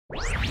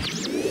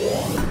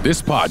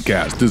This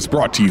podcast is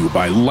brought to you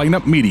by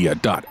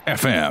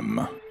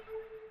lineupmedia.fm.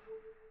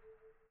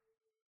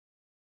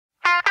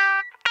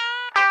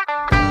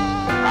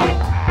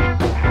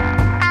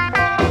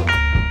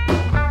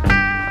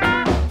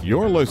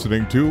 You're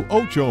listening to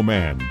Ocho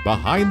Man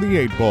Behind the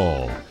Eight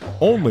Ball,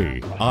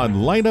 only on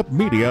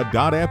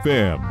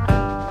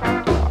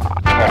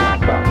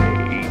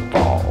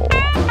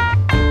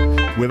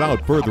lineupmedia.fm.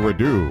 Without further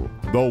ado,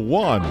 the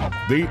one,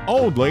 the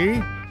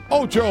only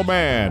Ocho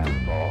Man.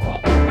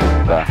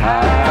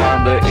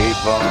 Behind the Eight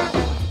Ball.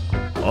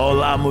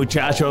 Hola,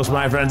 muchachos,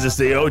 my friends. It's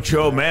the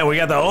Ocho Man. We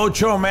got the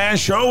Ocho Man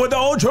Show with the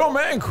Ocho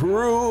Man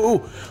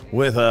crew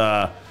with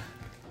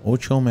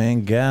Ocho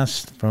Man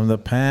guest from the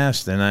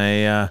past, and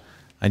I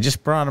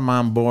just brought him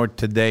on board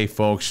today,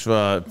 folks,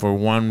 for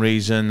one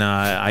reason.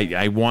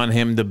 I want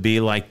him to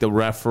be like the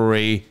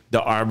referee,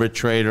 the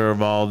arbitrator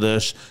of all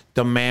this,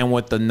 the man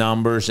with the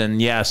numbers,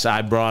 and yes,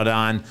 I brought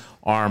on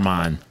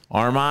Armand.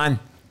 Armand?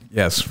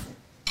 Yes.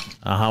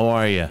 How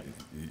are you?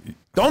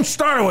 Don't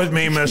start with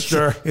me,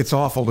 mister. It's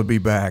awful to be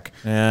back.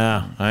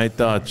 Yeah, I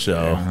thought so.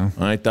 Yeah.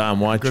 I thought I'm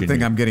watching. Good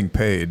thing I'm getting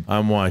paid.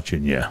 I'm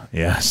watching you.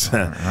 Yes.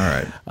 All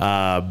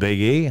right. Big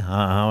E,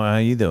 how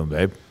you doing,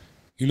 babe?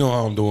 You know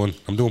how I'm doing.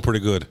 I'm doing pretty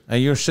good.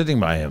 You're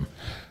sitting by him.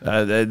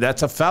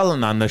 That's a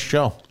felon on the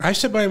show. I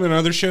sit by him in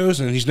other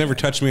shows, and he's never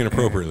touched me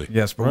inappropriately.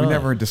 Yes, but we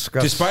never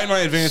discussed despite my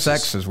advances,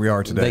 sex as we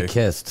are today. They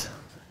kissed.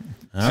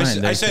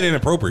 I said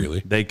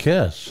inappropriately. They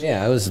kissed.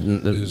 Yeah, it was.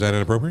 Is that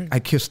inappropriate? I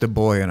kissed a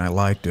boy and I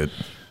liked it.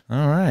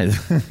 All right.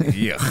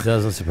 Yeah.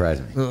 Doesn't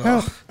surprise me.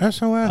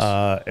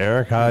 SOS.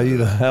 Eric, how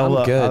the hell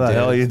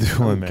are you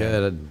doing, man?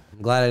 Good.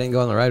 I'm glad I didn't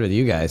go on the ride with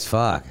you guys.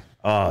 Fuck.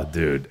 Oh,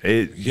 dude.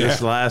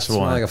 This last Smell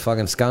one. like a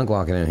fucking skunk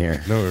walking in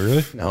here. No,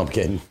 really? No, I'm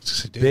kidding.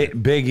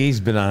 Big E's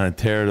been on a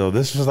tear, though.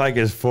 This was like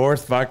his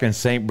fourth fucking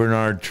St.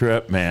 Bernard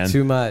trip, man.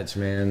 Too much,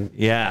 man.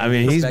 Yeah, I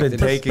mean, he's been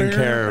Respected. taking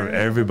care of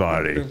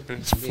everybody.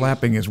 He's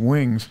flapping his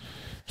wings.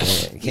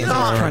 Can't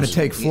Trying to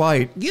take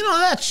flight. You know,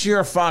 that's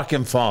your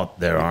fucking fault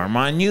there,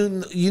 Armand.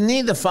 You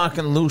need to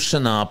fucking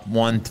loosen up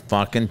one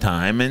fucking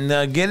time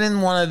and get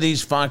in one of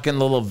these fucking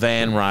little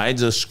van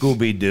rides, a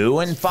Scooby-Doo,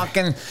 and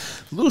fucking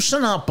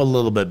loosen up a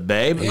little bit,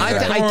 babe.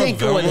 I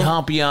think it would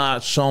help you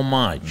out so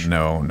much.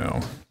 No.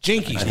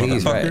 Jinkies, I think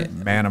he's motherfucker. right.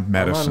 Man of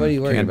medicine. what are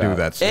you worried Can't about? do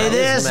that stuff. It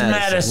is medicine.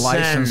 medicine.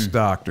 Licensed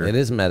doctor. It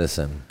is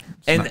medicine.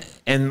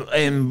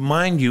 And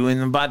mind you,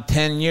 in about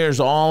 10 years,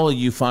 all of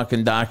you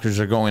fucking doctors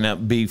are going to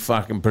be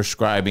fucking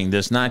prescribing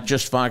this, not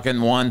just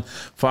fucking one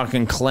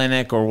fucking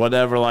clinic or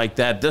whatever like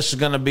that. This is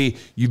going to be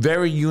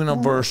very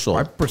universal.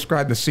 I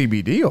prescribe the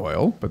CBD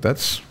oil, but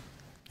that's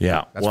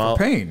for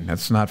pain.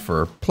 That's not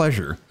for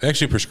pleasure. They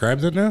actually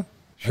prescribed it now?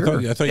 Sure.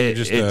 I thought you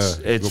just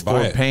it's go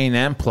buy for it. pain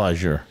and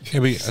pleasure. Yeah,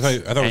 but I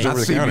thought it was Not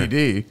over the counter.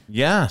 CBD.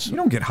 Yes. You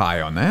don't get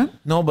high on that.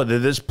 No, but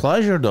it is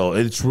pleasure, though.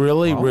 It's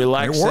really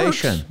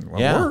relaxation. It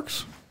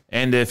works.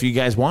 And if you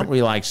guys want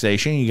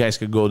relaxation, you guys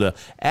could go to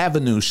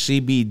Avenue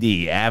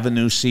CBD.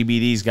 Avenue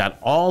CBD's got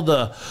all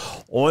the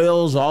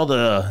oils, all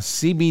the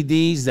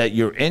CBDs that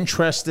you're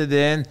interested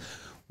in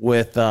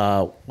with,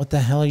 what the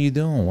hell are you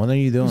doing? What are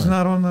you doing? It's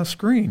not on the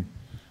screen.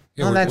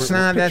 Yeah, No, that's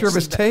not. Picture That's of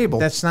his table.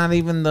 That's not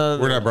even the.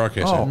 We're not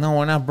broadcasting. Oh. No,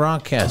 we're not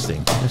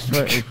broadcasting.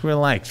 Just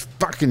relax.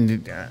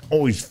 Fucking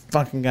always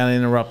fucking got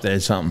interrupted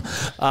at something.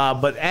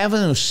 But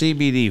Avenue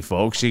CBD,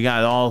 folks, you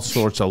got all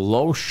sorts of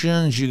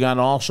lotions. You got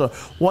also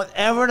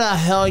whatever the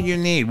hell you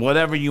need,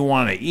 whatever you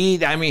want to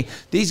eat. I mean,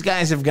 these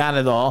guys have got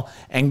it all.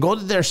 And go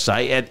to their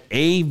site at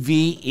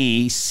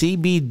avecbd.com.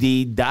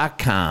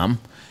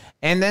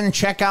 And then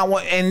check out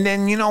and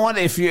then you know what?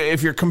 If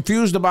you're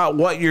confused about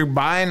what you're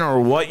buying or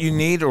what you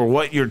need or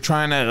what you're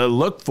trying to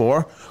look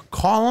for,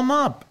 call them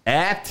up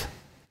at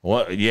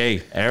what?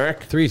 Yay,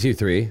 Eric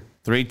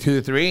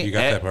 323. You got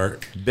that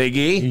part. Big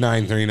E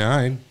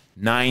 939.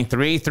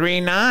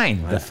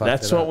 9339.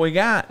 That's what we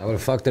got. I would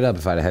have fucked it up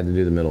if I'd had to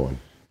do the middle one.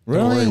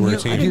 Really? We're a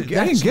team. I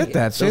didn't get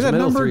that. Say Those that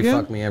middle number three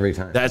again. fuck me every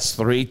time. That's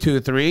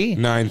 323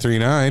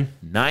 939.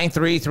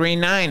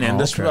 9339, and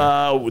this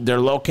okay. they're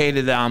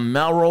located on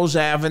Melrose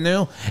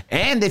Avenue.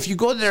 And if you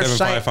go to their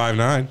site,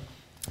 7559.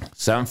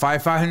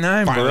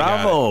 7559. Finally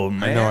Bravo, got it.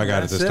 man. I know I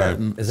got it this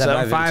time. Is that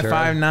by Ventura?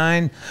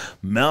 7559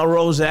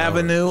 Melrose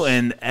Avenue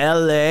in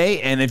LA.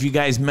 And if you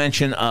guys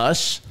mention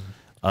us,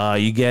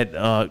 you get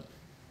well,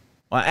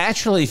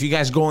 actually, if you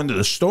guys go into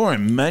the store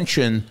and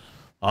mention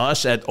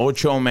us at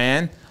Ocho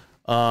Man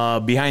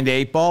behind the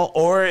eight ball,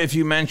 or if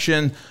you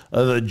mention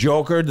the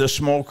Joker, the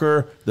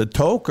Smoker, the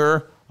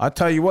Toker, I'll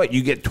tell you what,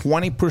 you get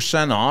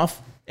 20%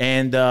 off.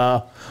 And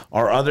our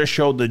other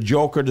show, the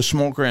Joker, the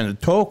Smoker, and the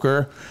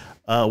Toker,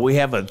 we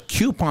have a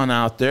coupon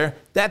out there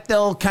that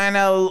they'll kind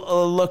of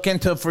look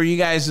into for you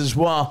guys as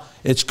well.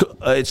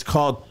 It's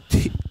called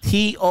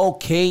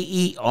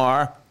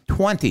TOKER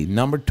 20,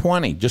 number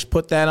 20. Just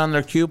put that on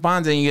their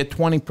coupons and you get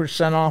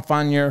 20% off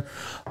on your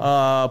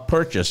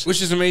purchase.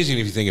 Which is amazing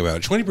if you think about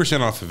it. 20%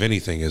 off of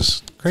anything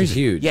is crazy. It's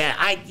huge. Yeah,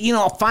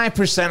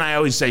 5%, I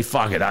always say,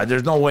 fuck it.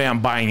 There's no way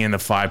I'm buying into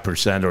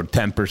 5% or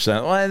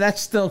 10%. Well,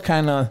 that's still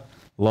kind of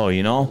low,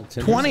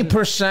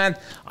 20%.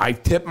 I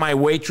tip my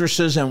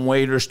waitresses and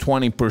waiters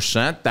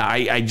 20%.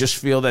 I just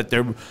feel that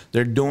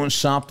they're doing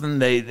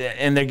something.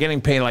 And they're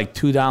getting paid like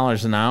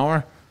 $2 an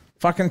hour.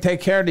 Fucking take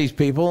care of these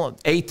people.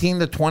 18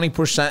 to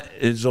 20%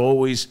 is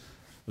always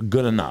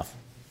good enough.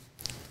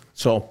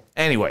 So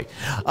anyway,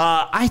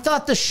 I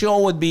thought the show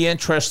would be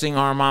interesting,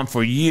 Armand,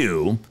 for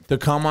you to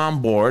come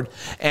on board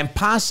and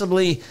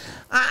possibly,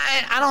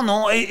 I don't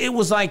know, it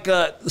was like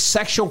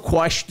sexual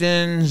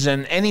questions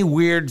and any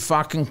weird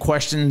fucking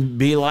question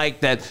be like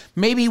that.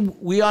 Maybe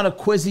we ought to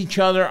quiz each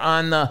other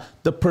on the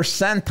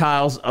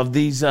percentiles of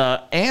these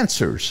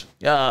answers.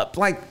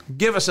 Like,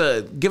 give us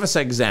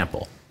an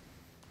example.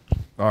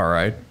 All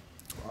right.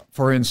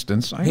 For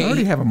instance, I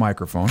already have a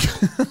microphone.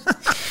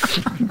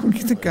 Who do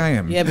you think I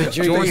am? Yeah, but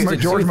you're George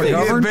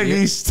McGovern?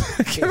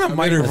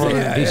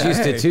 He's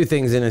used to two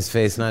things in his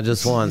face, not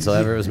just one, so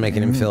ever was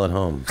making him feel at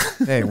home.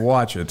 Hey,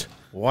 watch it.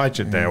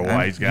 Watch it there,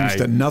 wise guy. Used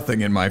to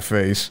nothing in my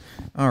face.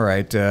 All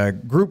right.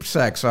 Group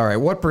sex. All right.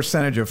 What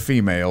percentage of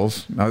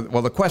females?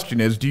 Well, the question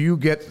is, do you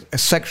get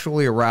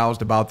sexually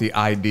aroused about the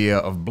idea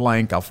of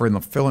blank? I'll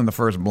fill in the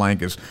first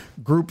blank is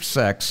group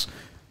sex.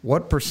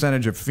 What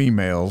percentage of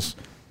females,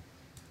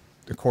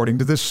 according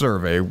to this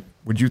survey,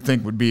 would you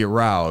think would be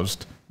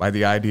aroused by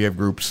the idea of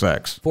group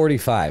sex?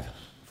 45.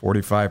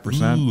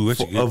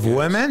 45%? Of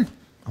women?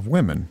 Of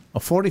women.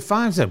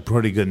 45 is a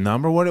pretty good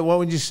number. What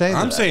would you say?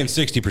 I'm saying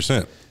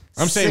 60%.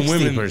 I'm saying 60%.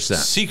 women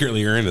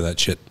secretly are into that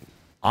shit.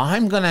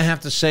 I'm going to have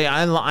to say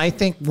I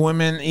think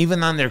women,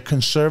 even on their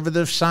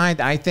conservative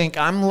side, I think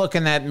I'm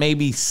looking at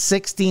maybe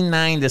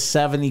 69 to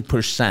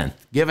 70%.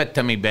 Give it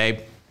to me, babe.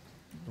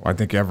 I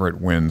think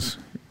Everett wins.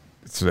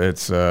 It's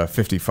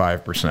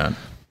 55%.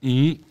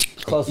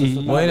 Closest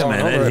to Wait a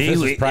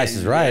minute. Price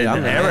is Right.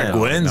 Eric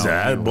wins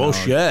that.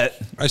 Bullshit.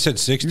 I said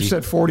 60. You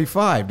said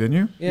 45, didn't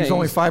you? Yeah, he's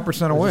only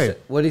 5% away.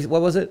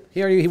 What was it?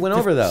 He went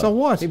over, though. So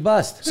what? He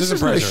bust. This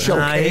isn't a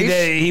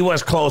showcase. He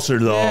was closer,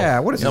 though. Yeah,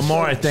 what is the this?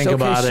 more I think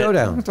about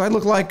Showdown. Do I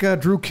look like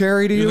Drew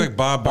Carey to you? You look like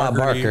Bob Barker.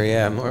 Bob Barker,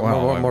 yeah.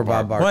 More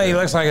Bob Barker. Well, he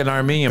looks like an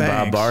Armenian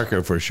Thanks. Bob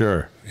Barker for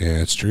sure. Yeah,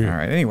 that's true. All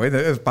right. Anyway,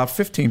 there's about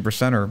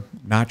 15% are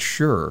not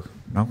sure.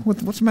 Now,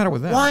 what's the matter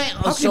with that? Why?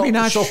 How can you be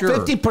not so sure?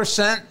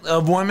 50%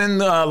 of women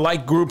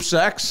like group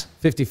sex?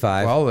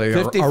 55. Well, they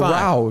are 55.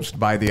 aroused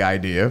by the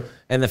idea.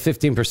 And the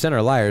 15%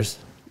 are liars.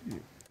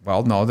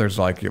 Well, no, there's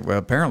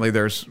apparently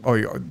there's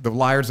the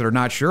liars that are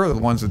not sure are the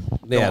ones that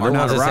Yeah, are the not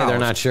ones that say aroused. they're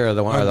not sure are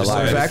the There's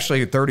liars.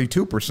 actually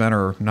 32%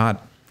 are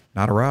not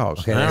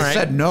aroused. Okay. They All right.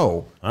 said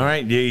no. All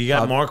right. You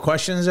got more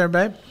questions there,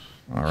 babe?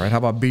 All right. How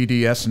about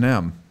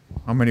BDSM?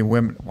 How many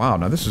women? Wow,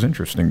 now this is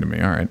interesting to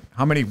me. All right.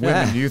 How many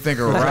women do you think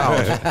are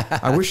aroused?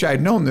 I wish I'd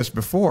known this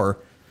before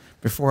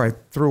I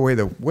threw away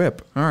the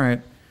whip. All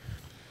right.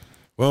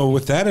 Well,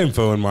 with that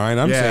info in mind,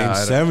 I'm saying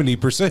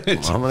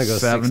 70%. I'm going to go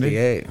 70?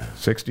 68.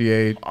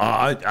 68.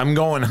 I'm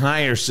going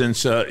higher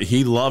since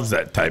he loves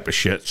that type of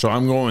shit. So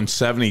I'm going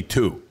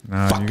 72.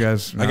 No, you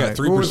guys. I got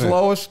Who was 3%.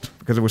 lowest?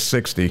 Because it was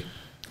 60.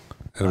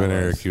 That'd have been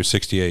Eric. He was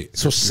 68.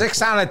 So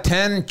 6 out of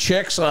 10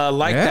 chicks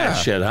like that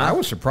shit, huh? I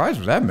was surprised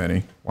with that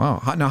many.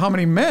 Wow. Now, how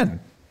many men?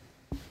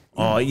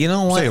 Oh, you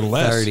know what? Say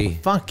less. 30.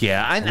 Fuck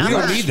yeah. We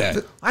don't need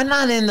that. I'm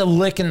not into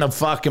licking the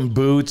fucking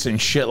boots and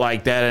shit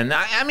like that. And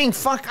I mean,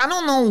 fuck, I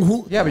don't know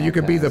who. Yeah, but you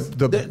could be the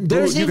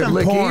There's you could even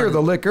licky porn. or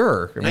the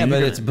licker. I mean, Yeah,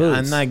 but it's boots.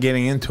 I'm not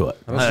getting into it.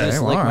 I was just okay,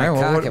 well, lick all my right.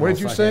 Well, cock what and did we'll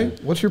you say?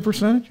 fucking- What's your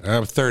percentage?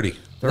 30.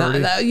 30.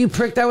 No, you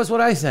prick. That was what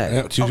I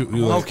said.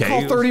 Okay.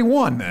 Call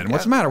 31 then.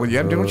 What's the matter with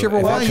you? Don't you ever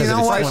watch you know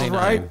The what? Price is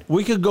Right?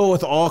 We could go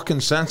with all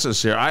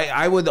consensus here.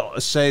 I would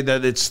say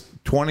that it's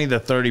 20 to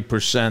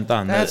 30%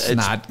 on that. That's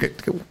not good.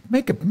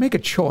 Make a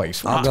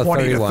choice. I'll go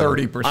 20 to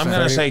 31. 30%. I'm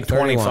going to say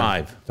 31.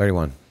 25.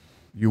 31.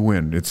 You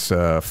win. It's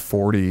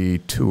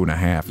 42 and a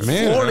half.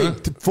 Man.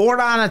 4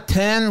 out of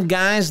 10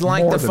 guys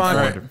like More the than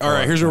fun. 40. All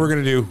right, here's what we're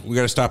going to do. We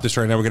got to stop this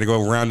right now. We're going to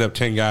go round up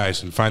 10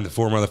 guys and find the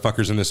 4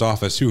 motherfuckers in this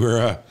office who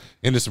are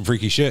into some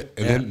freaky shit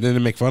and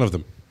then make fun of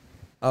them.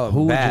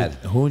 Oh, bad.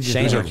 Who would you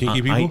Shame think? These are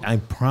kinky people? I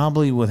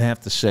probably would have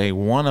to say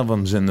one of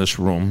them's in this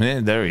room.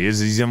 There he is.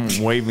 He's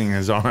waving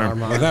his arm.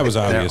 Well, that was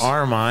obvious.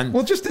 Armand.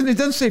 Well, it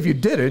doesn't say if you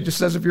did it. It just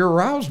says if you're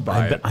aroused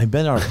by it. I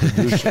bet our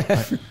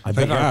producer. I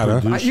bet God, huh?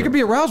 our producer. You could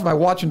be aroused by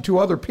watching 2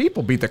 other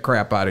people beat the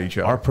crap out of each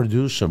other. Our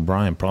producer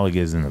Brian probably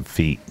gets in the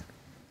feet.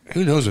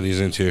 Who knows what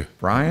he's into?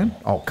 Brian?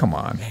 Oh, come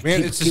on.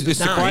 Man, it's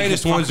the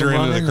quietest ones that are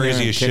into the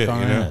craziest shit, you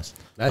know?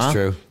 That's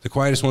true. The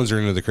quietest ones are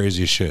into the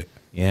craziest shit.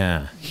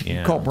 Yeah.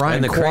 Call Brian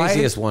And the quiet?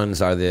 craziest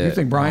ones are the. You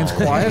think Brian's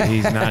quiet?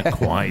 He's not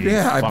quiet.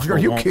 Yeah, Fucker are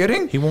you won't-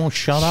 kidding? He won't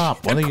shut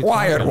up. What are The you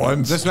quiet talking about?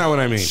 ones. That's not what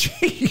I mean.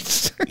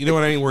 Jeez. You know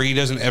what I mean? Where he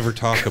doesn't ever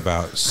talk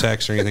about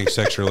sex or anything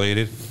sex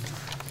related.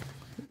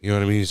 You know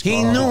what I mean? He's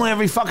He knew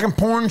every fucking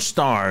porn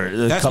star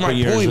a That's couple my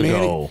years point,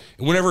 ago.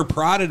 man. Whenever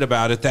prodded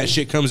about it, that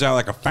shit comes out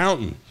like a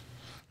fountain.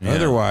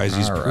 Otherwise,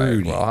 he's All right.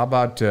 prudy. Well, how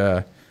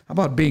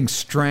about being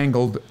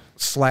strangled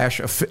 /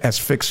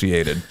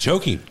 asphyxiated?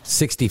 Choking.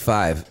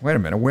 65. Wait a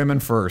minute. Women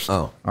first. Oh.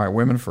 All right.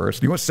 Women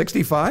first. You want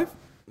 65?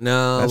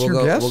 No, That's we'll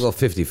your go, guess? We'll go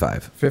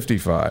 55.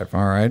 55.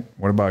 All right.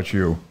 What about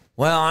you?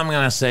 Well, I'm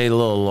going to say a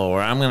little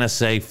lower. I'm going to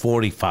say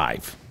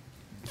 45.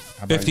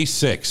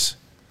 56.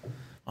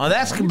 Oh,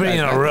 that's being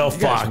a real You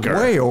guys fucker.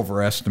 way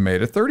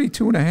overestimated.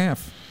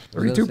 32.5%.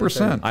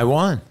 32%. I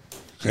won.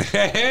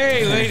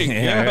 Hey, lady.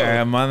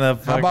 Yeah,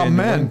 motherfucker. How about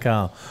men?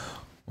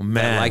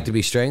 I like to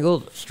be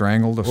strangled.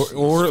 Strangled.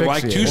 Or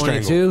like to asphyxiated.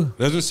 strangle. 22?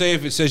 Doesn't say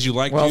if it says you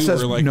like Well, it to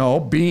says or like. no,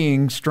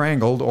 being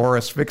strangled or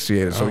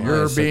asphyxiated. So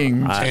you're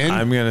being.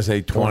 I'm going to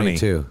say 20.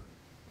 22.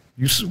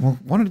 Well,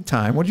 one at a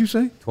time. What'd you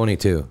say?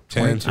 22.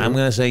 10. I'm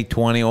going to say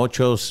 20.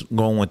 Ocho's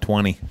going with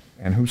 20.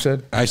 And who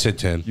said I said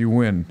 10. you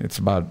win? It's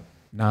about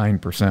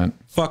 9%.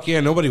 Fuck yeah,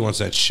 nobody wants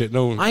that shit.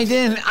 No one. I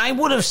didn't. I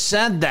would have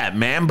said that,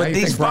 man. Now, But you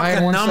these think Brian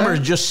fucking wants numbers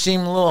that? just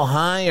seem a little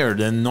higher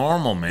than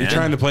normal, man. You're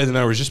trying to play the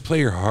numbers. Just play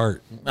your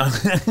heart.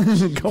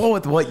 Go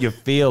with what you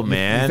feel, You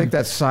man. think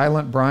that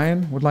silent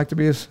Brian would like to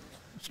be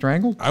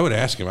strangled? I would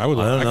ask him. I would.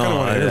 I don't I kind of know.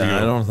 want to interview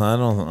him. I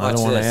don't Watch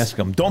want to this. ask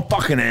him. Don't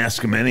fucking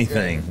ask him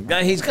anything.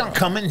 Guy, he's gonna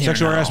come in here.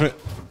 Sexual now. harassment.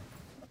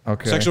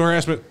 Okay. Sexual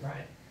harassment.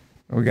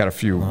 We got a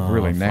few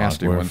really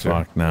nasty We're ones here.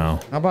 fucked now.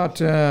 How about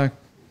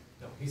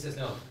He says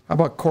no. how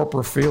about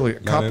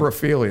corporophilia? Not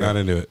Coprophilia.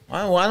 into it.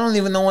 Well, I don't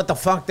even know what the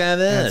fuck that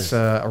is.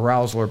 That's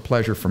arousal or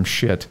pleasure from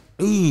shit.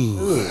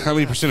 How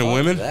many percent of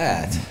women?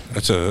 That.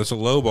 That's a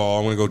low ball.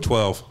 I'm gonna go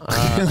 12.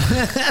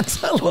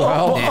 That's a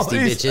little Nasty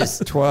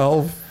bitches.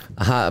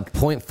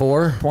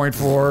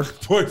 12.4.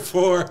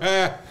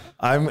 0.4.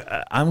 I'm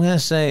gonna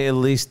say at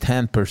least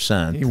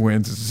 10%. He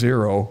wins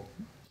 0.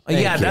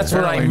 Yeah, you. that's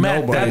what I Apparently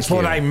meant. nobody That's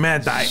what can. I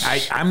meant.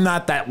 I'm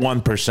not that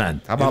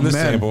 1%. How about In this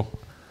men? sample,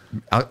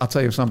 I'll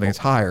tell you something. It's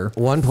higher.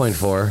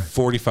 1.4.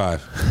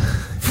 45.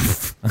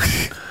 Are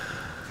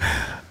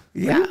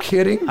you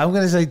kidding? I'm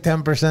gonna say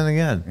 10%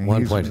 again. 1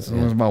 He's- point. It's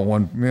about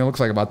 1. I mean, it looks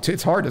like about 2.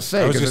 It's hard to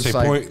say. I was 'cause gonna it's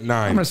say like,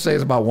 0.9. I'm going to say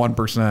it's about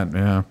 1%.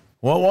 Yeah.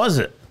 What was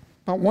it?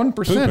 About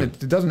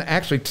 1%. It doesn't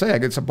actually say.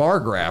 It's a bar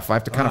graph. I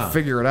have to kind of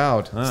figure it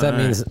out. So that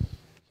means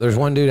there's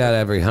one dude out of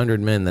every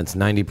 100 men that's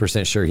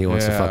 90% sure he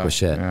wants to fuck with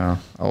shit. Yeah.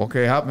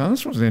 Okay. Now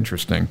this was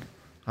interesting.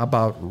 How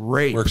about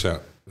rape? Works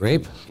out.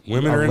 Rape?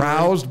 Women are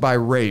Aroused by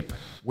rape.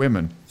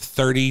 Women.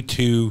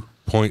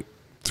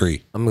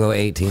 32.3. I'm going to go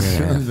 18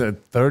 and a half.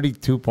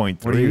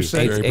 32.3. What do you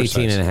say?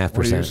 18 and a half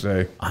What do you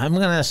percent. say? I'm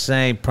gonna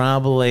say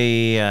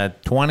probably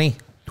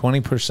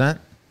 20%.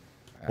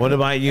 What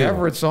about you?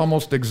 Everett's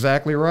almost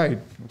exactly right.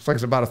 Looks like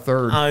it's about a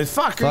third.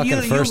 Fucker,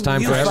 Fucking first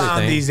time you for found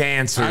everything. these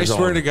answers. I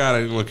swear on- to God,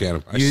 I didn't look at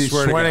him. I You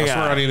swear to swear God. to I swear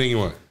God. on anything you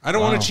want. I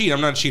don't want to cheat. I'm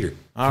not a cheater.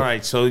 All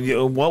right, so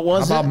what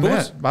was How about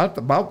it? men?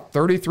 About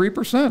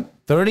 33%.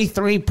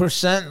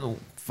 33%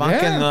 fucking.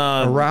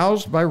 Yeah.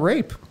 Aroused by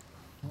rape.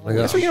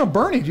 That's what,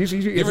 Bernie. If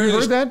you ever hear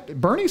heard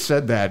that, Bernie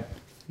said that.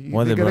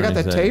 What did They got Bernie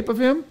that say? tape of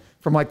him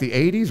from like the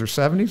 80s or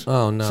 70s.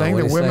 Oh, no. Saying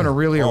What'd that he women say? are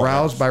really Oh,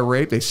 aroused yes. by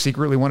rape. They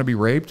secretly want to be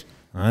raped.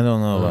 I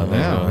don't know about that.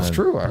 Yeah, Go that's ahead.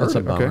 true. I heard That's a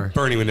it. bummer. Okay.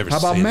 Bernie would never How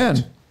about say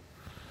men?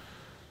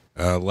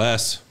 that.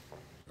 Less.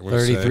 I'm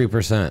gonna say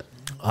 33%.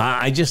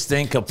 I just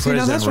think of See, now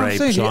prison that's what I'm rape,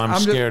 saying. so Yeah, I'm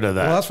just- scared of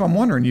that. Well, that's what I'm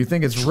wondering. You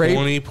think it's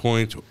rape?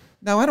 20.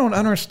 Now, I don't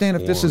understand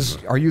if this is,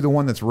 are you the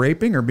one that's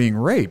raping or being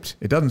raped?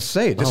 It doesn't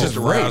say. It just Just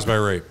says aroused rape. by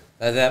rape.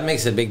 That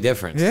makes a big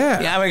difference.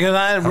 Yeah. Yeah, because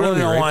I really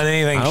be don't raped. want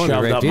anything I don't want to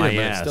shoved be up raped my either,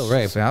 but ass. it's still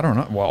rape. See, I don't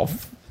know. Well,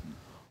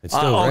 It's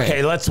still rape.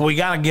 Okay, we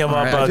got to give All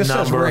up right, a it just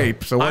says number.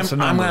 rape, so what's the I'm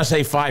number? going to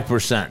say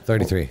 5%.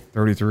 33.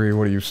 33.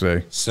 What do you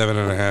say?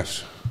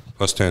 7.5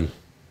 plus 10.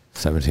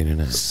 17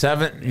 and a half.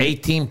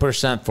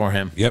 18% for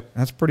him. Yep.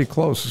 That's pretty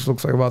close. This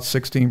looks like about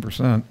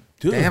 16%.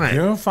 Dude, Damn it.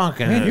 you're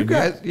fucking. Man, you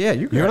guys,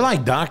 you You're guys.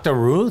 like Dr.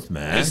 Ruth,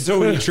 man. So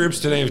many trips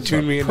today have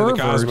tuned me into the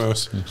pervert.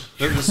 cosmos.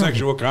 The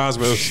sexual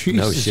cosmos.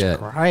 No Jesus shit.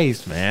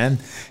 Christ, man.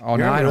 Oh,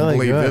 now You're I don't really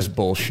believe good. this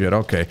bullshit.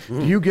 Okay.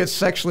 Do you get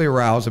sexually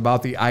aroused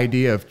about the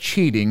idea of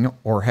cheating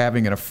or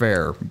having an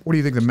affair? What do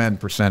you think the men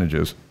percentage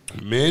is?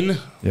 Men,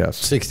 Yes.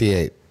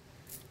 68.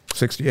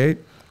 68?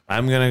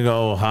 I'm going to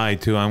go high,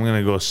 too. I'm going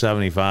to go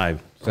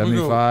 75.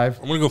 75?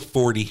 I'm going to go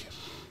 40.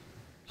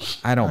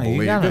 I don't you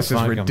believe gotta this is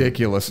fucking-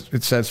 ridiculous.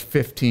 It says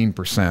 15%.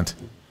 Closest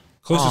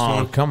Oh,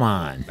 one. come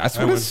on. That's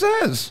I what it would-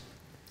 says.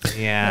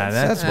 Yeah,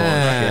 That's bullshit.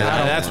 I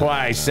don't that's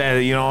why I said,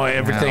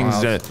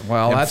 everything's that's-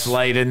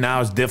 inflated.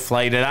 Now it's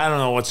deflated. I don't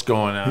know what's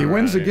going on. He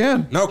wins right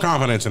again. No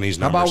confidence in these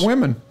How numbers. about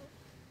women?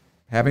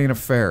 Having an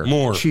affair.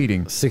 More.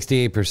 Cheating.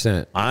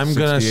 68%. I'm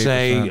going to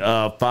say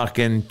 68%.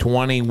 fucking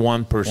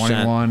 21%.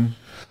 21.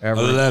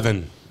 Everett.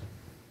 11.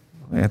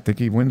 I think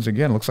he wins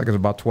again. Looks like it's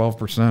about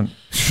 12%.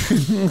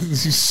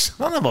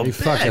 Son of a You bitch.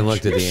 fucking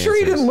looked at You the sure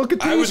you answers. didn't look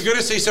at these? I was going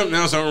to say something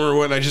else. I don't remember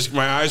what.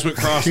 My eyes went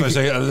crossed and I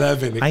say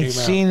 11. It I came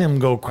seen him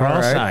go All right.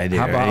 cross-eyed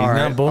How here. about, He's all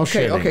not right.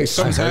 bullshitting. Okay,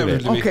 Something's happening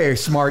to me. okay,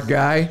 smart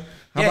guy.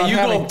 How Yeah, about you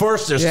having- go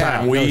first this Yeah.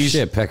 time, No Weeze.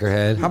 shit,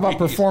 peckerhead. How about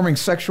performing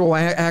sexual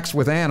acts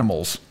with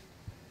animals?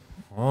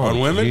 On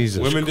women?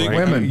 Jesus Women dig? Christ.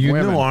 Women, You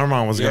women. knew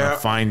Armand was going Yeah. to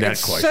find that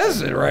It question.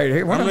 says it right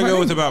here. I'm going to go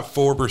with about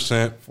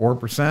 4%.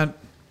 4%.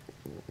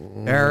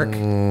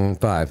 Eric,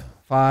 5.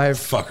 5.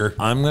 Fucker.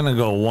 I'm going to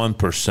go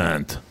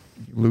 1%.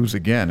 Lose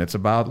again.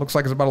 Looks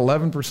like it's about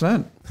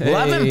 11%.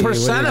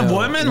 11% of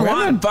women Women.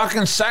 want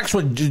fucking sex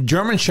with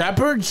German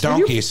shepherds?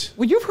 Donkeys.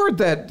 Well, you've heard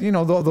that,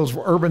 those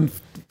urban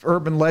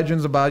urban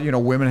legends about,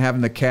 women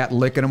having the cat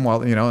licking them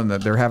while, and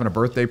they're having a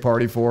birthday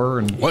party for her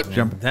and What?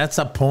 jump That's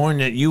a porn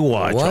that you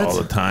watch What? all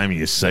the time,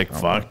 you sick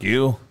fuck,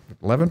 you.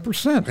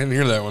 11%. I didn't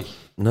hear that one.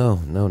 No,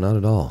 not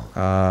at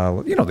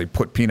all. They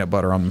put peanut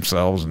butter on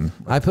themselves and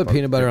I put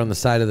peanut butter on the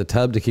side of the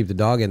tub to keep the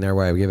dog in there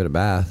while I give it a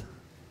bath.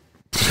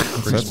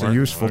 that's a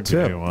useful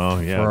tip.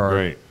 Well, yeah, for our-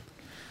 great.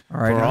 All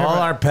right. For I all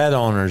never- our pet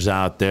owners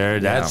out there,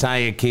 that's Yeah. how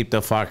you keep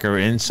the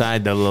fucker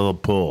inside the little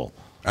pool.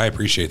 I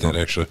appreciate that,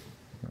 actually.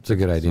 It's a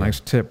good idea. Nice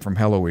tip from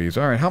Heloise.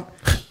 All right.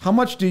 How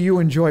much do you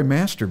enjoy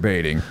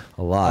masturbating?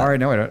 A lot. All right.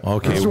 No, wait.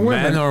 Okay, This is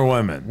men or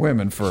women?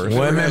 Women first.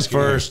 Women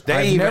first.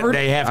 They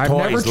have I've toys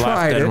never left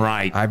tried and it.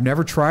 right. I've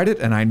never tried it,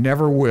 and I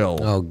never will.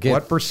 Oh,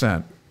 what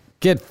percent?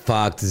 Get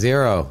fucked.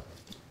 0.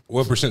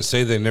 What percent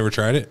say they never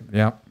tried it?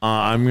 Yeah.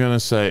 I'm gonna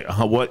say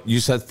what you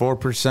said.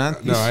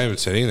 4%. No, I haven't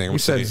said anything. You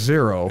said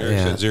 0. Eric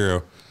Yeah. said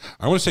 0.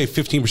 I want to say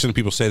 15% of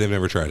people say they've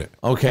never tried it,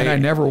 Okay, And I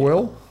never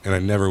will. and I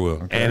never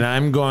will. and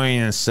I'm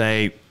going to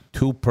say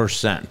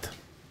 2%.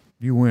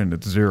 You win.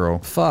 It's 0.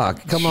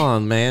 Fuck. Come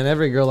on, man.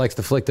 Every girl likes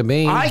to flick the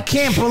bean. I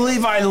can't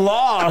believe I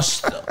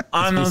lost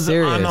on be a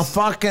serious.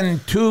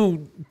 fucking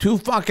two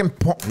fucking.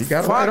 You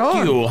got it fuck right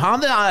on. you! How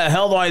the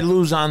hell do I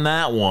lose on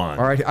that one?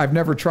 All right. I've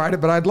never tried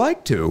it, but I'd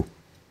like to.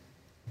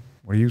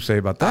 What do you say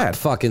about that?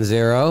 Fucking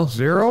 0.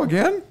 0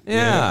 again?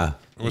 Yeah.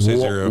 I'm going to say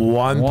 0.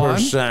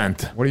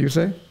 1%. What do you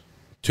say?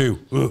 2.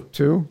 Ugh.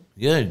 2?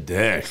 You're a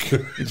dick.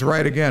 It's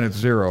right again. It's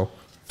 0.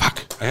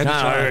 Fuck. I had to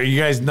Now, try are it. you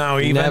guys now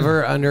even?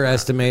 Never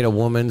underestimate a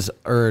woman's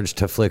urge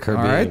to flick her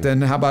All bean. right.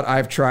 Then how about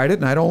I've tried it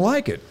and I don't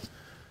like it?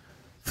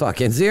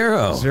 Fucking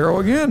 0. 0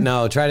 again?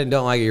 No, tried it and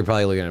don't like it. You're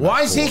probably looking at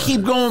Why does he four.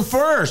 keep going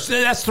first?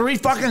 That's 3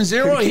 fucking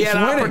 0. He He had keeps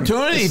an winning.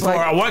 opportunity It's for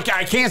like- it. What?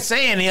 I can't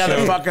say any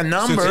other fucking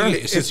number.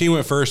 Since he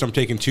went first, I'm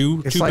taking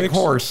 2. It's 2 like picks.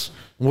 horse.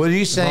 What do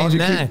you As long say as you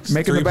keep next?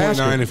 making the 3.9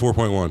 basket. and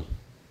 4.1.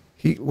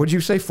 Would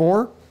you say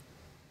 4?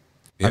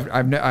 Yeah.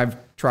 I've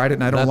tried it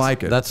and I don't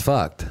like it. That's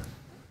fucked.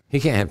 He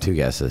can't have 2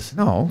 guesses.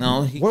 No.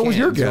 No, he What was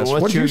your can't. So guess?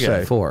 what's What did your you say?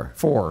 guess? 4.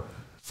 4.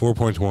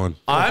 4.1.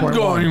 I'm 4.1.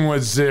 going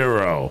with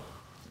 0.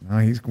 No,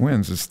 he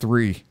wins. It's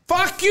 3.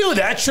 Fuck you.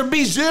 That should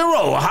be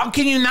 0. How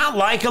can you not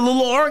like a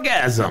little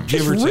orgasm?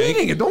 Just or take.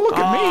 reading it. Don't look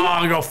at me.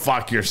 Oh, go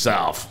fuck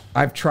yourself.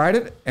 I've tried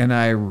it and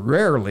I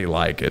rarely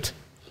like it.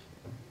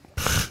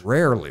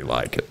 Rarely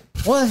like it.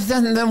 Well,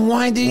 then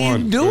why do you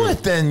 1, do 2.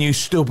 it then, you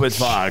stupid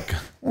fuck?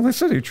 Well, they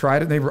said he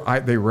tried it. They I'm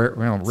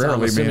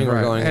rarely assuming mean we're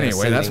right. going in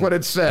Anyway, that's ascending- what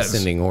it says.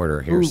 Ascending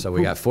order here. Who- So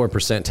we got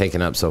 4%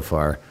 taken up so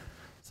far.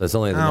 So it's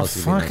only the Oh, most.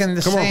 we've been fucking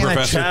this Come on, ain't a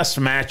Professor. chess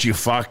match, you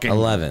fucking.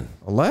 11.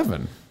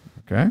 11.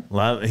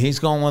 Okay. He's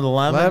going with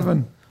 11.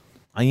 11.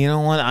 You know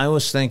what? I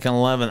was thinking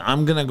 11.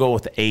 I'm going to go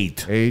with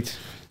 8. 8.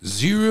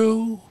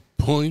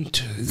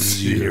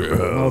 0.0.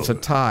 Well, it's a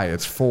tie.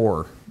 It's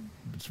 4.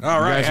 All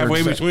right, guys are halfway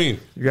upset. between.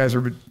 You guys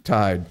are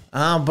tied.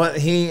 But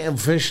he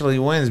officially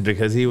wins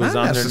because he was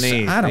Not underneath.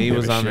 necessarily- I don't He give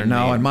was a shit. underneath.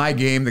 No, in my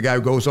game, the guy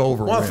who goes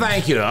over Well, wins.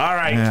 thank you. All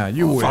right. Yeah,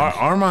 you win.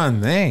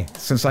 Armand, hey.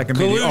 Since I can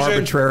be the Collusion.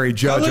 arbitrary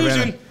judge Collusion. of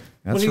anything.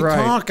 That's What are you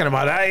right. talking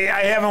about? I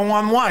haven't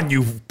won one,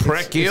 you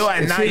prick, you.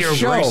 And it's now his you're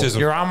show. Racism.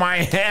 You're on my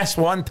ass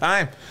one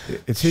time.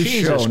 It's his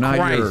Jesus show, not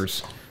Christ.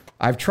 yours.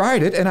 I've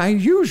tried it, and I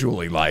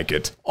usually like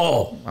it.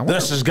 Oh,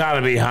 this has got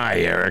to be high,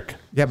 Eric.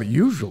 Yeah, but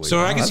usually.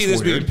 So I can that's see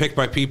this weird. being picked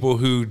by people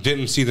who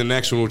didn't see the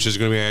next one, which is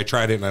going to be I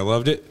tried it and I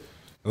loved it.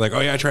 They're like, oh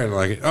yeah, I tried it and I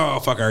like it. Oh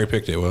fuck, I already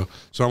picked it. Well,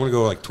 so I'm going to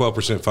go like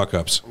 12% fuck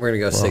ups. We're going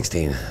to go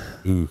 16.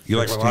 Ooh, you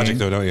like my logic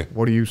though, don't you?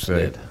 What do you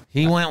say?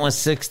 He went with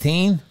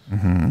 16?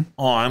 Mm-hmm.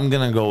 Oh, I'm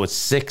going to go with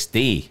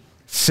 60.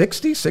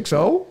 60?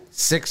 6-0?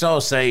 60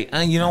 say,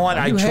 you know what?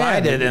 I You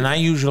tried had it and I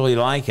usually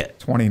like it.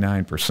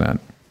 29%.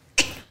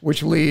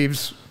 Which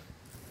leaves.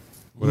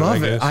 What did I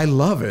Love it. guess? I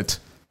love it.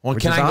 Well,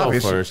 which can is I go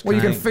obvious. first? Well,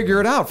 you Can can I- figure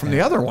it out from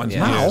the other ones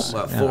now. Yes.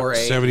 What, 4,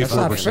 8? 74%. That's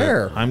not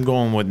fair. I'm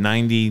going with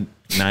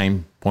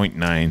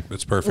 99.9.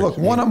 That's perfect. Look,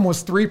 one of them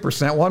was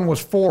 3%, one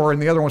was 4%,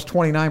 and the other one was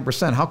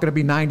 29%. How could it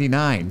be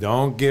 99?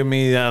 Don't give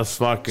me that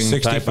fucking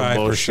type of 65%.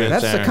 bullshit.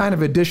 That's there. the kind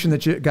of addition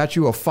that got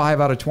you a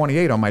 5 out of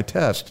 28 on my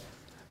test.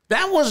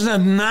 That was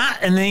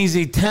not an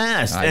easy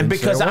test, I and didn't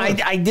say because it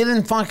I was.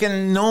 didn't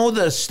fucking know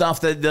the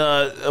stuff that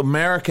the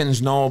Americans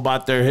know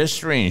about their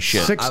history and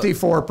shit.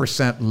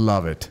 64%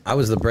 love it. I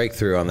was the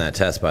breakthrough on that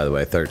test, by the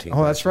way, 13.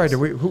 Oh, that's right.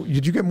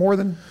 Did you get more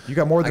than? You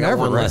got more than got Everett,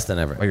 one right? less than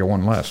Everett. Oh, you got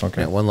one less.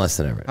 Okay. Yeah, one less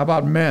than Everett. How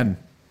about men?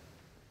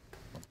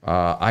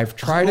 I've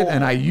tried it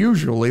and I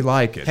usually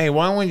like it. Hey,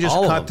 why don't we just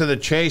All of cut them. to the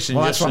chase and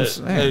Well, that's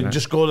just what I'm saying.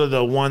 just go to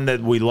the one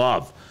that we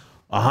love?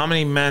 How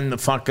many men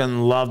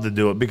fucking love to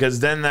do it? Because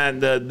then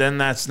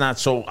that's not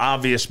so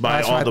obvious by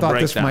That's all why I the thought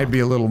breakdown. this might be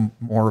a little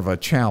more of a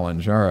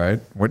challenge. All right,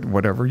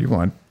 whatever you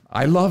want.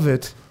 I love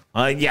it.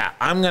 Yeah,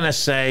 I'm gonna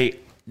say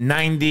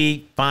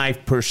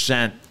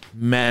 95%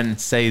 men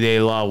say they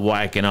love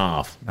whacking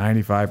off.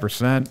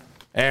 95%,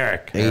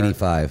 Eric,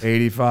 85.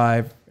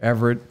 85.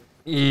 Everett,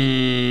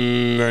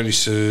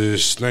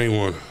 96,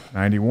 91.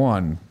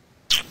 91.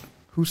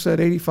 Who said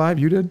 85?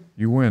 You did?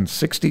 You win.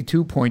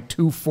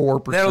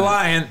 62.24%. they're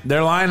lying.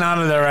 They're lying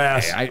out of their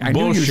ass. I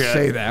knew you'd Bullshit.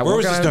 say that. Where We're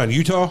was this gonna- done?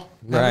 Utah?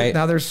 Right.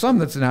 Now there's some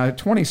that's now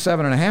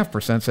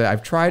 27.5% say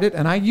I've tried it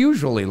and I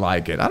usually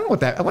like it. I don't know what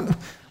that.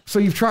 So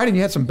you've tried it and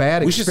you had some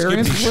bad We should skip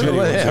experiences these with shitty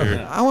it? ones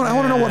here. I want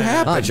to know what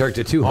happened. I jerked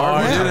it too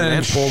hard.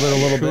 And pulled it a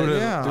little bit.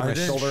 Yeah, Took I my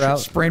didn't shoulder out.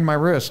 Sprained my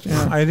wrist.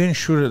 Yeah. I didn't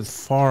shoot it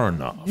far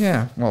enough.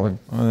 Yeah. Well,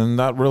 And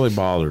that really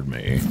bothered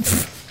me.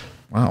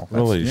 wow. That's-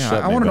 Really yeah,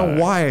 set I me want to know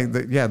back.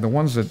 why. The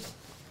ones that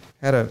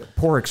had a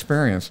poor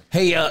experience.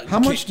 Hey, How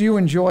much do you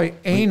enjoy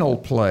anal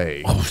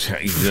play? Oh,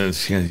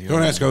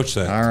 Don't ask Coach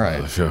that. All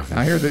right.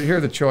 Now here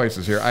are the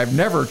choices here. I've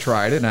never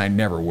tried it and I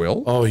never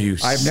will. Oh, you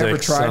I've never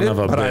sick tried son it, of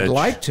a but I'd bitch.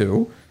 like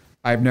to.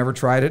 I've never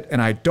tried it and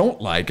I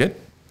don't like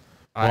it.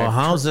 Well,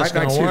 how's this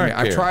gonna excuse me, work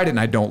I've here? tried it and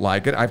I don't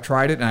like it. I've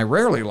tried it and I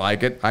rarely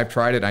like it. I've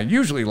tried it and I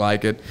usually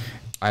like it.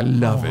 I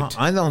love it.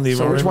 I don't even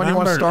So which one do you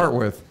want to remember. start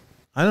with?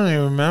 I don't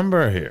even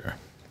remember here.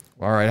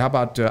 All right. How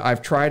about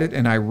I've tried it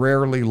and I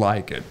rarely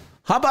like it.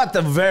 How about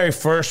the very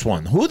first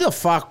one? Who the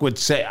fuck would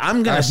say?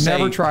 I'm gonna I've say.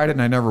 never tried it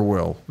and I never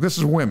will. This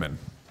is women.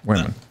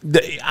 Women.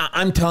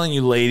 I'm telling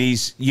you,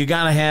 ladies, you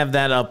gotta have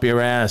that up your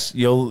ass.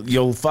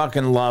 You'll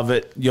fucking love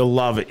it. You'll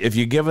love it if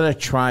you give it a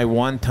try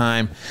one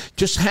time.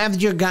 Just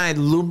have your guy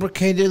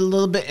lubricate it a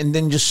little bit, and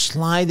then just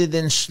slide it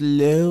in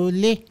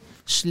slowly,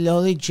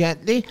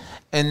 gently.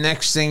 And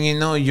next thing you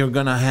know, you're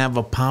gonna have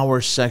a power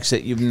sex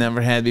that you've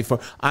never had before.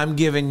 I'm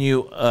giving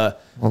you a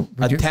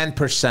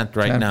 10%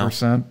 right now.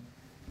 10%.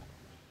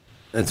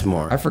 It's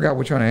more. I forgot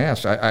which one I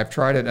asked. I've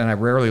tried it and I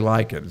rarely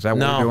like it. Is that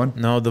what we're doing?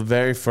 No, the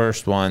very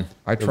first one.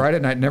 I tried it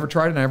and I never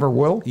tried it and I never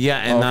will? Yeah,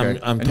 and Okay.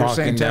 I'm and you're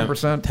talking saying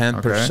 10%?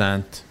 10%.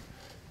 Okay.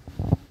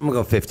 I'm going to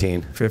go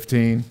 15.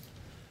 15.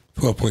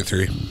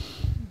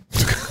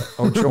 12.3.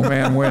 Ocho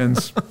Man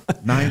wins.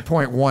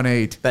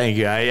 9.18. Thank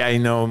you. I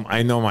know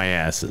my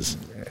asses.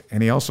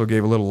 And he also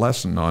gave a little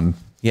lesson on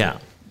Yeah.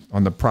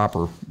 the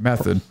proper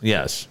method.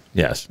 Yes.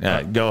 Go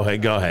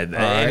ahead.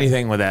 right.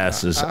 Anything with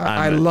asses.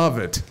 I love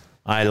it.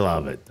 I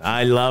love it.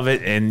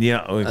 And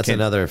That's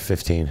another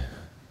 15.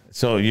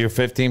 So you're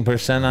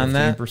 15% on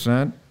that?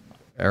 15%.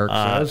 Eric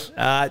says.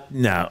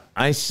 No,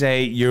 I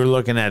say you're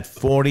looking at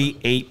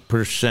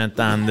 48%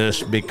 on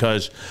this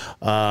because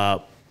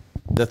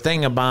the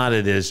thing about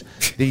it is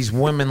these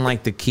women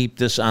like to keep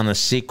this on a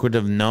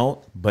secretive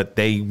note, but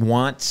they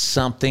want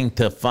something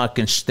to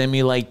fucking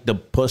stimulate the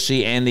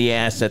pussy and the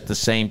ass at the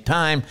same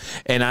time,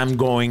 and I'm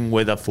going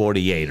with a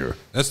 48er.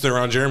 That's the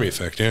Ron Jeremy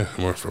effect, yeah.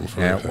 More from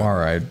Yeah, all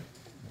right.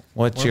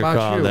 What's What your about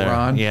call you, there?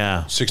 Ron?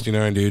 Yeah.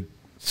 69, dude.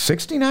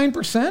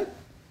 69%?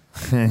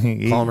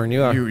 Palmer, and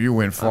you are. You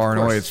win far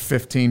and away. It's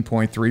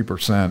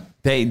 15.3%.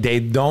 They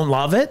don't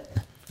love it?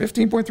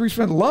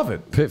 15.3% love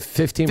it.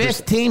 15%.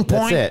 15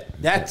 point. That's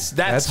it. That's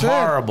That's it.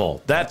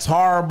 horrible. That's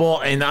horrible.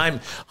 And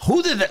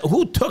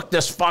who took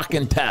this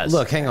fucking test?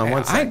 Look, hang on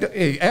one second.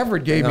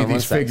 Everett gave me Hang on one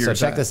these sec. figures. So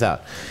check this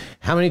out.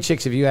 How many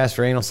chicks have you asked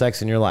for anal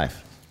sex in your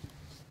life?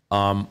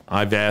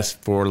 I've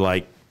asked for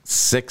like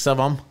 6 of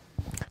them.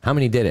 How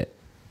many did it?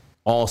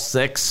 All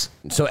 6.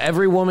 So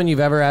every woman you've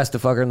ever asked to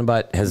fuck her in the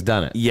butt has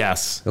done it.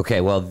 Yes. Okay,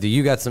 well,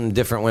 you got some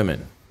different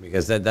women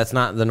because that's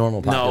not the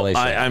normal No,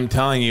 population. I'm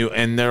telling you,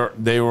 and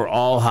they were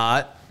all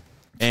hot,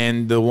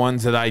 and the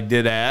ones that I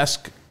did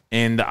ask,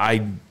 and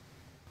I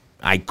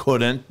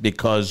couldn't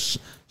because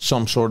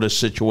some sort of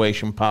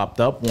situation popped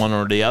up, one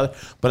or the other.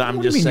 But I'm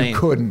What do you just mean saying, you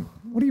couldn't?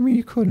 What do you mean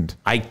you couldn't?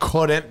 I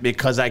couldn't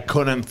because I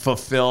couldn't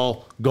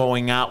fulfill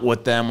going out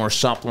with them or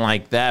something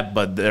like that.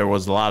 But there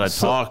was a lot of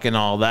talk and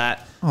all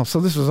that. Oh, so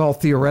this was all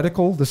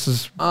theoretical? This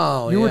is.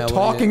 Oh, you yeah, were well,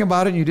 talking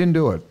about it and you didn't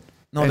do it.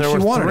 No, And there she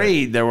were wanted it.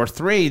 3. There were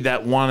 3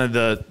 that wanted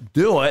to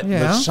do it,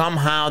 Yeah. but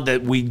somehow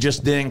that we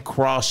just didn't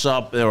cross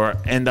up or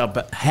end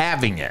up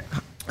having it.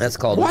 That's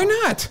called. Why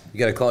not? You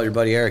got to call your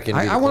buddy Eric. And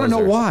I want to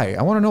know why.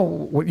 I want to know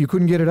what you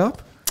couldn't get it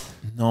up.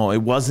 No,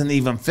 it wasn't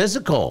even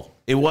physical.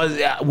 It was.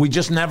 We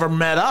just never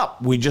met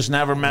up. We just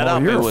never met Oh,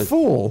 up. you're It a was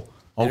fool.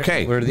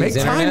 okay. Were Make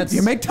these time. internets?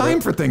 You make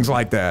time for things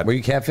like that. Were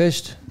you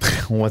catfished?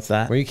 What's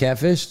that? Were you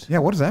catfished? Yeah.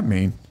 What does that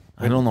mean?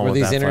 I don't know. Were what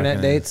these that internet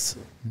fucking is. dates?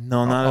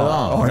 No, not at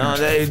all.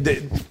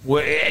 No,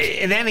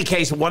 in any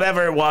case,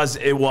 whatever it was,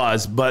 it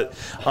was. But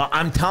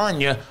I'm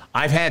telling you,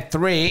 I've had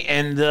 3,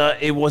 and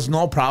it was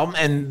no problem,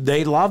 and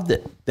they loved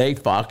it. They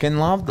fucking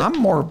loved it. I'm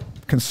more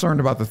concerned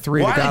about the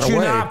 3 Why that got don't you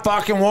away. not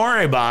fucking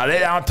worry about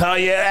it? I'll tell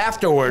you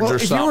afterwards Well, or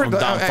if you were something, the-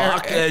 dumb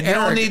fuck. You don't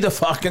Eric, need to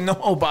fucking know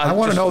about it. I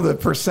want to Just- know the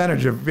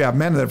percentage of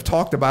men that have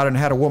talked about it and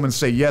had a woman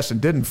say yes and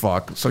didn't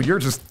fuck. So you're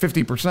just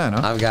 50%,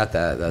 huh? I've got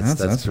that.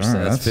 That's all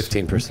right.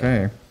 15%.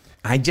 Okay.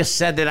 I just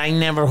said that I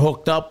never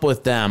hooked up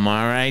with them.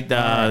 All right,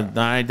 all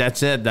right,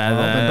 that's it.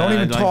 then don't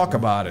even talk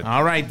about it.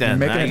 All right, then.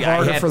 You're making it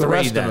harder had for the 3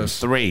 rest of then. us.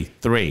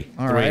 Three.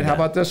 All right. How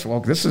about this? Well,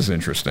 this is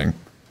interesting.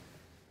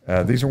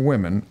 These are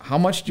women. How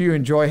much do you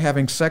enjoy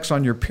having sex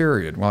on your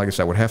period? Well, I guess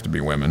that would have to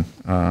be women.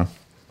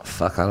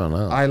 Fuck, I don't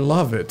know. I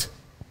love it.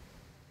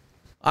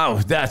 Oh,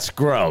 that's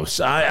gross.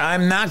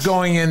 I'm not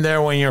going in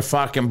there when you're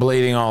fucking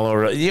bleeding all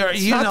over. You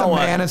not know the what?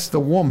 man, it's the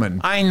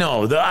woman. I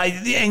know.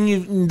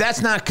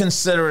 That's not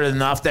considerate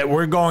enough that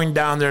we're going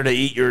down there to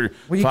eat your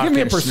Well, you fucking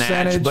give me a snatch.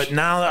 percentage. But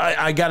now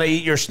I got to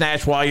eat your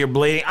snatch while you're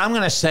bleeding. I'm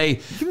going to say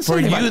didn't for say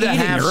anything you about to eating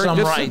have her, some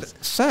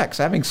just rights.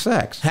 having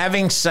sex.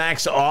 Having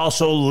sex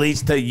also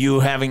leads to you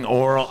having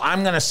oral.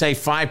 I'm going to say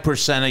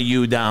 5% of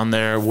you down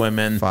there,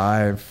 women.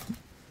 5.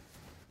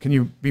 Can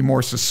you be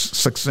more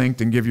succinct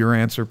and give your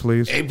answer,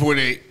 please?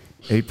 8.8.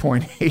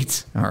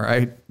 8.8. All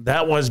right.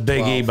 That was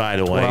Big E, by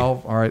the way.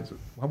 12. All right.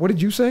 What did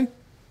you say?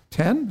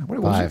 10? What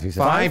was 5, it? he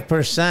said.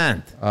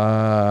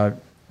 5%.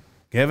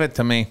 Give it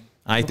to me.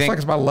 I Looks think. like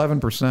it's about 11%.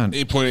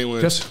 8.8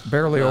 wins. Just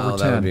barely over 10.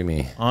 that would be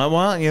me.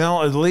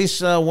 Well, at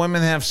least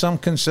women have some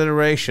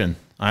consideration.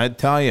 I'd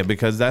tell you,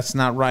 because that's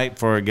not right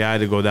for a guy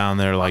to go down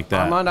there like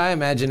that. Armand, I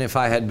imagine if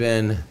I had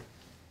been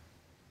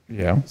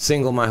Yeah.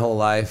 single my whole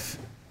life,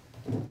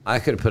 I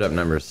could have put up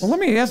numbers. Well, let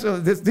me ask.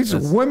 These are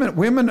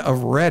women of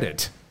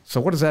Reddit. So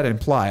what does that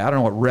imply? I don't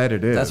know what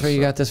Reddit is. That's where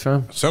you got this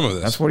from? Some of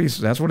this.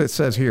 That's what it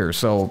says here.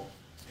 So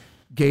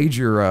gauge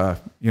your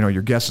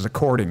your guesses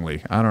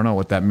accordingly. I don't know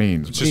what that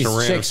means. Just These a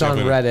random chicks on stuff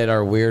in it. Reddit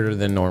are weirder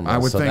than normal. I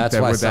would so think that's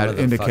that why what some that of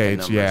the fucking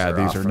indicates. numbers Yeah, are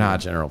these off are from not.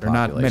 the general There are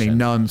not many population.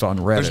 nuns on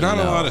Reddit. There's not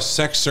a No. lot of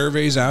sex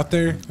surveys out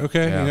there.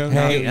 Okay. Yeah. You know,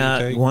 Hey,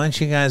 not every why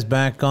don't you guys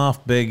back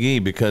off Big E?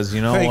 Because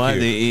you know Thank what?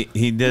 you.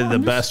 He did the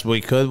best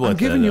we could with it. I'm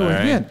giving you all a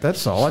right? hint.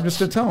 That's all. I'm just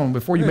to tell them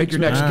before you make your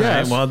next All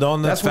guess. right, well,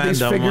 don't that's what defend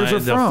these him. figures are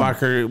The from.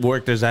 fucker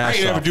worked his I ass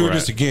ain't off. never doing for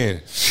this it.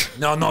 again.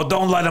 No,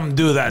 don't let him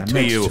do that to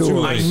makes you. two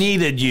of I us.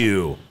 needed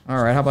you.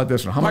 All right. How about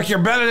this one? Like you're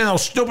better than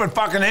those stupid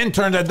fucking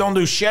interns that don't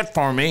do shit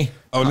for me.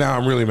 Oh, now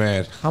I'm really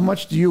mad. How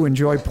much do you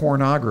enjoy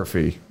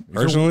pornography? These are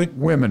Personally?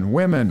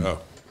 women. Oh.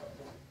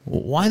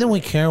 Why do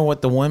we care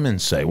what the women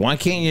say? Why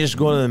can't you just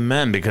go to the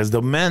men? Because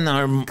the men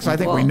are. Because I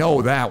think we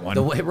know that one.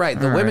 The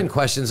All women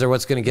questions are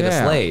what's going to get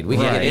Yeah, us laid. We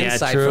can right. get Yeah,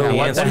 insight true. from the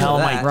What the answers hell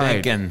to am I that.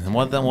 Right. thinking?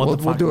 What the We'll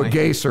fuck do am a I-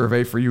 gay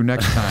survey for you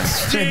next time.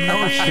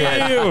 No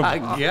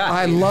shit.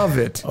 I love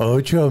it.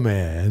 Ocho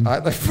man.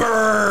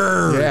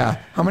 Yeah.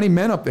 How many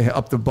men up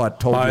the butt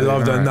told you? I that?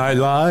 love the All right.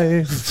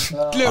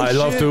 nightlife. I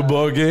love to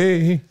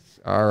boogie.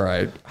 All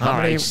right. How All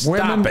many right,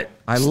 women? stop it.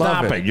 I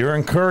love Stop it. You're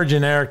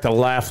encouraging Eric to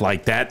laugh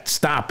like that.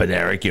 Stop it,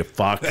 Eric, you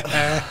fuck.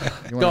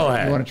 You Go wanna-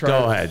 ahead. you wanna try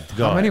Go it? ahead.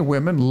 Go How many ahead.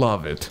 women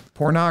love it?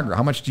 Pornography.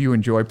 How much do you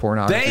enjoy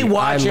pornography? They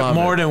watch I it love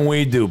more than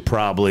we do,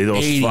 probably.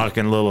 Those 80.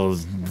 fucking little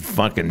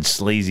fucking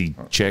sleazy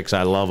chicks.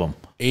 I love them.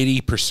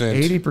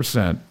 80%.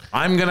 80%.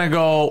 I'm going to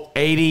go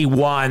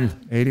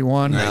 81.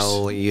 81.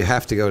 No, you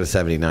have to go to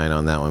 79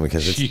 on that one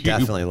because it's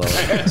definitely lower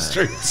than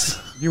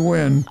that. You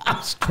win.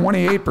 It's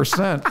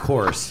 28%. Of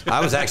course.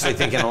 I was actually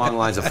thinking along the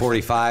lines of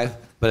 45,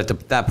 but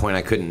at that point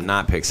I couldn't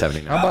not pick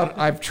 79. How about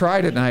I've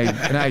tried it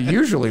and I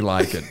usually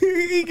like it.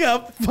 He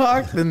got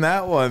fucked in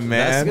that one, That's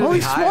man. gonna Oh, be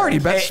he's higher. smart. He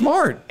bet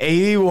smart.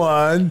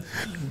 81.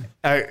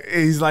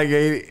 He's like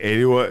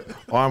 81.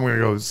 Oh, I'm going to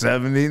go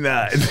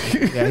 79.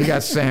 Yeah, he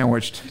got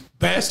sandwiched.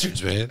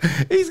 Bastards, man.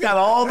 He's got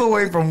all the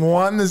way from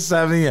 1 to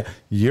 70.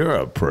 You're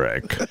a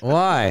prick.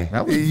 Why?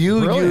 That was You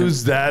brilliant.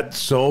 used that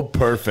so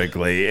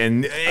perfectly,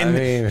 and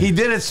mean- he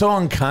did it so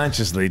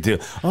unconsciously too.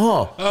 You knew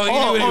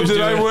what he was did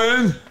doing. I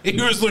win?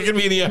 He was looking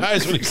me in the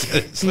eyes when he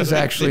said it. He's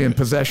actually in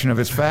possession of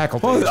his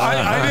faculties.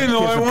 I didn't know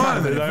Gives I him kind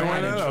of won. an Did I win?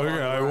 advantage.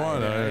 Okay, I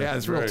won. Yeah,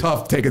 it's real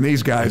tough taking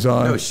these guys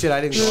on. No shit, I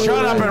didn't go.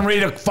 Shut up and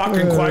read a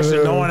fucking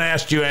question. No one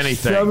asked you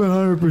anything.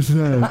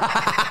 700%.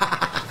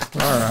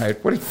 All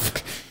right. What do you,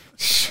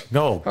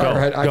 Go, go, all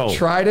right. go. I've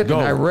tried it go.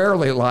 and I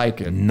rarely like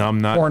it. No,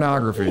 I'm not.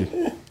 Pornography.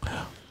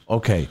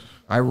 Okay.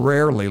 I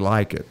rarely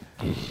like it.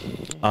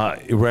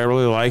 You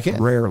rarely like it?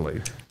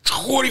 Rarely.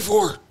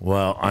 24.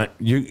 Well,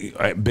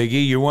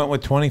 Biggie, you went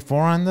with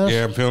 24 on this?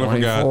 Yeah, I'm feeling it for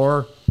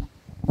God.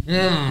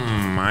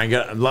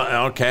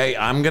 24. Okay,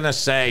 I'm going to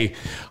say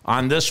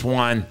on this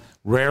one,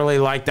 rarely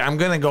like that. I'm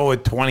going to go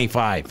with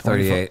 25.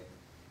 38.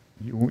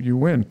 You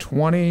win.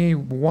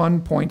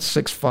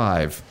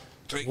 21.65.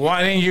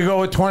 Why didn't you go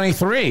with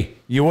 23?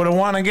 You would have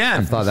won again.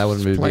 I thought that would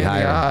be Playing the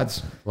higher.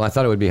 odds. Well, I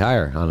thought it would be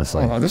higher,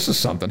 honestly. Oh, this is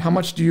something. How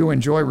much do you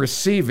enjoy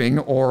receiving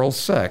oral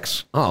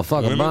sex? Oh,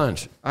 fuck a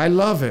bunch. I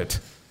love it.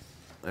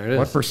 There it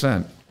What is.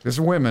 percent? This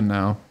is women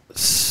now.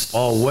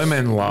 Oh,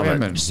 women love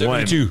Women. it.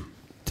 72.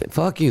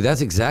 Fuck you.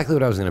 That's exactly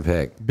what I was going to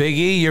pick. Big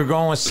E, you're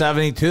going with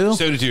 72?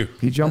 72.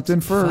 He jumped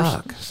in first.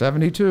 fuck.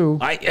 72.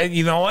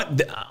 You know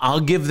what? I'll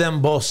give them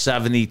both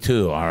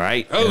 72, all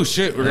right? Oh,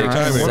 shit. We're going to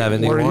All right, time it.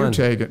 what do you 71.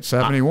 take it?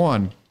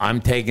 71.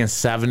 I'm taking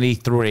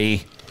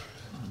 73.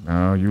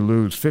 No, you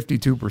lose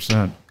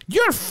 52%.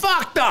 You're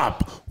fucked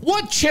up.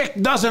 What chick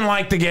doesn't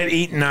like to get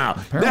eaten out?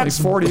 Apparently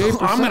 48%.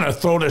 I'm going to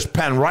throw this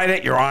pen right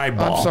at your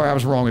eyeball. I'm sorry, I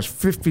was wrong. It's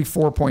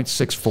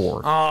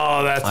 54.64.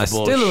 Oh, that's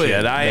still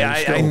bullshit. win.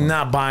 I'm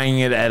not buying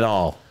it at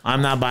all.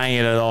 I'm not buying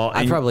it at all.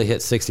 I And probably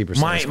hit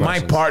 60%. my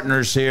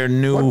partners here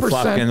knew What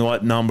percent? fucking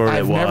what number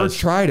I've it was. never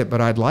tried it,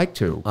 but I'd like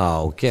to.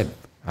 Oh, get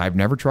I've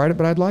never tried it,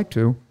 but I'd like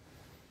to.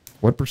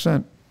 What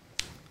percent?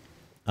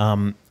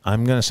 I'm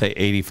going to say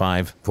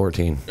 85.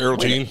 14. Earl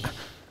Jean.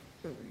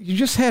 You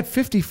just had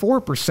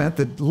 54%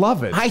 that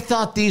love it. I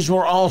thought these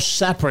were all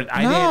separate.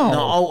 I didn't know.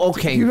 Oh,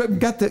 okay. You haven't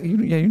got the.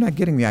 You're not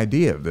getting the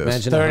idea of this.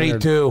 Imagine 100.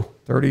 32.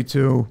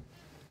 32,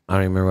 I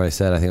don't even remember what I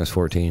said. I think it was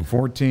 14.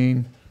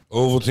 14.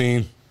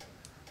 Ovaltine.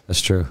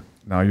 That's true.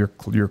 No, you're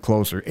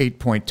closer.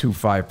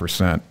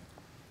 8.25%.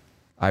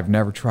 I've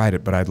never tried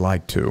it, but I'd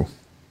like to.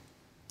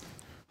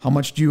 How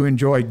much do you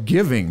enjoy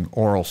giving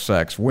oral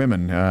sex?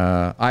 Women,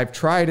 I've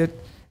tried it,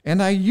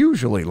 and I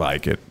usually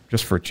like it,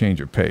 just for a change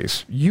of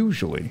pace.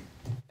 Usually.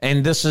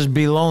 And this is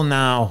below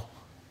now.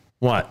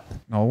 What?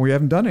 No, we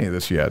haven't done any of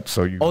this yet.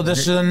 So you. Oh, this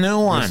is a new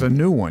one. It's a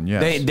new one,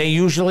 yes. They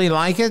usually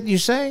like it, you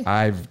say?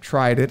 I've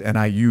tried it, and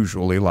I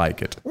usually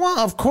like it. Well,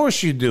 of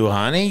course you do,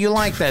 honey. You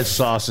like that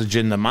sausage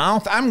in the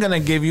mouth. I'm going to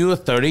give you a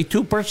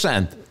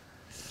 32%.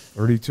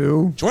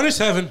 32,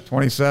 27.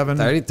 27.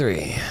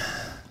 33.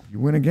 You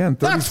win again.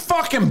 30, That's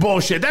fucking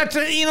bullshit. That's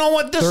you know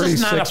what? This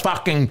is not a 36.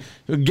 fucking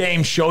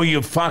game show.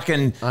 You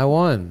fucking I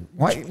won.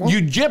 why,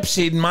 you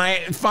gypsied my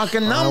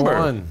fucking number. I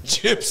won.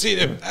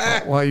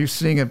 Gypsy. Well, you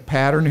seeing a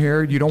pattern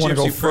here? You don't want to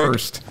go Gypsy prick.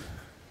 first.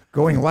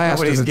 Going last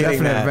Nobody's is a getting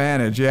definite that.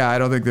 advantage. Yeah, I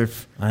don't think they're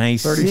I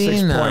see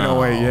 36.08.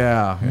 now.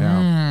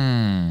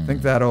 Yeah.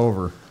 Think that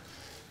over.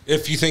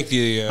 If you think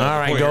the All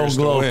right, point go here is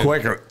to glow win.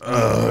 quicker.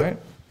 All right.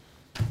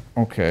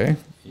 Okay.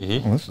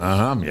 Mm-hmm. Well, this-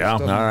 Yeah.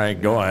 All right,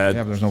 go yeah, ahead.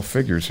 but there's no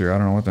figures here. I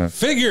don't know what that.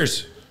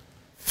 Figures.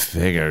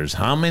 Figures.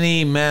 How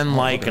many men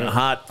like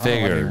hot Let me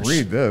figures?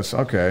 read this.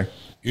 Okay.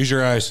 Use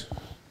your eyes.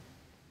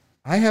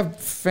 I have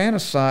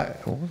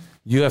fantasized.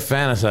 You have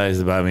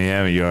fantasized about me,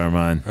 haven't you,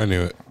 Armand? I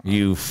knew it.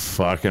 You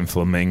fucking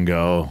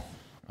flamingo.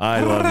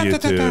 I love you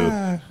too.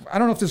 I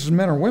don't know if this is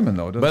men or women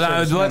though. It doesn't But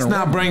say it's men let's or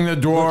not women. bring the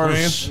Let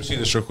dwarves me see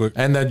this real quick.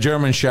 and the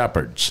German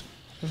shepherds.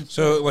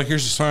 So, like,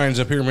 here's the signs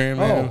up here, man.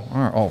 Oh, man.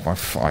 all right. Oh, my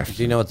five.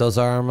 Do you know what those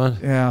are, Armand?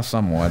 Yeah,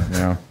 somewhat.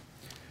 Yeah.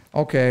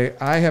 Okay,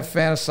 I have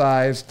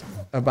fantasized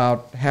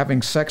about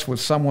having sex with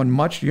someone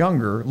much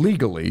younger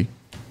legally.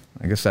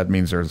 I guess that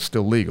means they're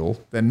still legal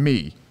than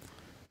me.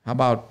 How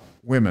about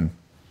women?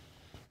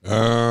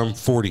 40.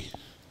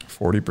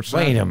 40%.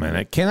 Wait a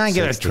minute. Can I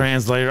get a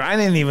translator? I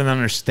didn't even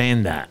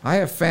understand that. I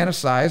have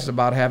fantasized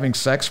about having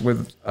sex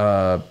with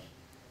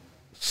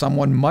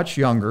someone much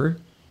younger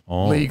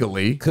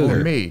legally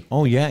than me.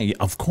 Oh, yeah,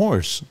 of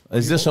course.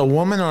 Is this a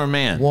woman or a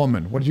man?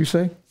 Woman. What did you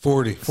say?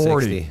 40.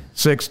 40.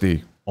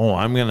 60. Oh,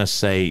 I'm going to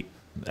say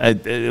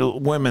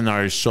women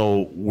are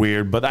so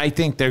weird, but I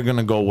think they're going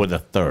to go with a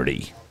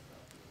 30.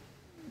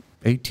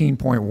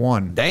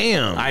 18.1.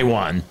 Damn. I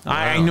won.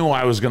 I knew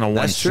I was going to win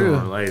That's sooner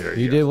true. or later.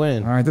 You did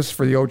win. All right, this is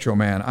for the Ocho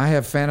Man. I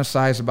have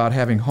fantasized about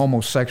having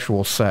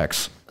homosexual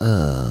sex.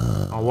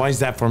 Oh, why is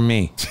that for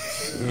me?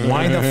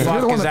 Why the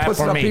fuck the one is that that puts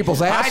it for up me?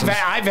 people's asses.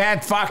 I've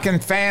had fucking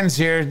fans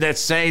here that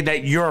say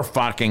that you're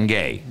fucking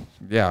gay.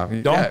 Yeah.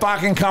 Don't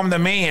fucking come to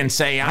me and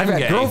say I'm I've had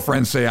gay.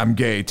 girlfriends say I'm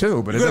gay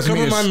too, but it You gonna doesn't come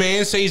mean with my it's, man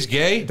and say he's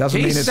gay? doesn't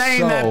mean He's it's saying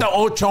so. that the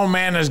Ocho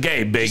Man is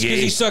gay, Because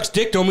he Biggie. sucks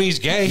dick don't mean he's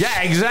gay.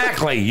 Yeah,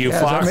 exactly. You Yeah,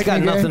 does that fuck. make It's got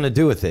you gay? nothing to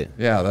do with it.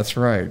 Yeah, that's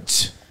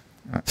right.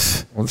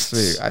 Let's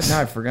see.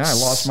 Now I forgot. I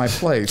lost my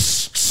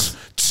place.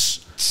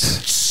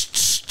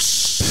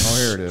 Oh,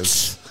 here it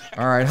is.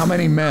 All right. How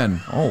many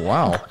men? Oh,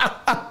 wow.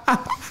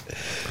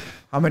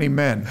 How many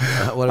men?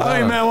 What about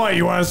Hey, man, what?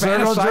 You want a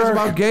circle Fantasize jerk?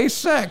 about gay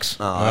sex.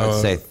 I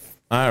would say.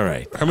 All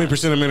right. How many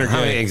percent of men are How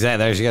many, gay?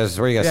 exactly. There's you guys.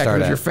 Where you guys Yeah, start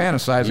because you're at?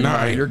 fantasizing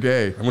about it. 9. You're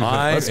gay. I'm gonna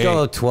Let's put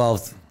go 8.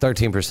 12,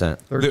 13%.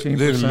 13%.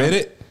 They admit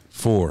it?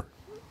 4.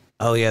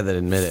 Oh yeah, that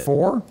admit it.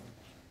 4?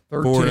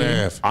 13.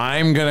 4.5.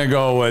 I'm going to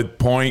go with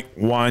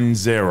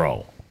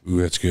 0.10.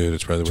 Ooh, that's good.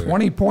 That's probably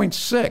what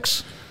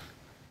 20.6.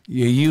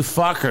 You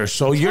fucker.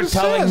 So you're what it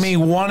telling says. me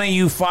one of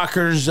you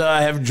fuckers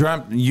have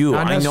dreamt you.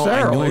 Not I know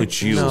necessarily.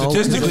 it's you. No.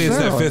 Statistically, it's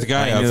that necessarily. fifth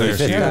guy I out knew there. it's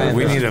you. Yeah.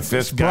 We need a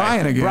fifth guy.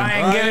 Brian again.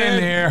 Brian, get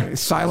in here.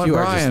 Silent You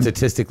are just Brian.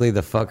 statistically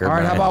the fucker. All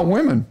right. How Brian. about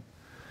women?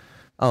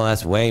 Oh,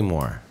 that's way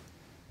more.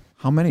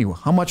 How many?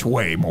 How much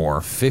way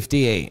more?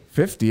 58.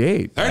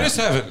 58.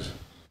 37.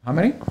 How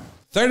many?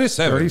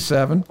 37.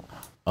 37.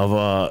 Of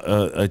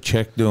a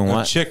chick doing A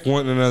what? chick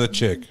wanting another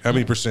chick. How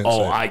many percent?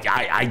 Oh, say?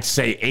 I'd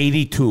say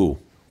 82.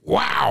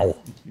 Wow.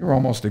 You're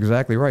almost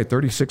exactly right.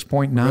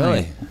 36.9.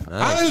 Really?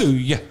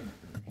 Hallelujah.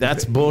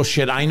 That's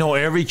bullshit. I know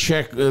every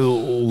chick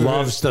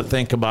loves to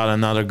think about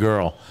another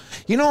girl.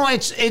 You know,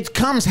 it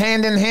comes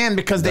hand in hand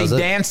because they Does it?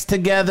 dance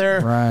together.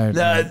 Right.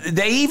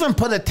 They even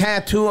put a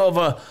tattoo of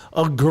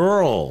a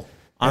girl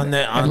on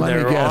And let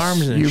their me guess,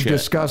 arms and you've shit.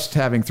 discussed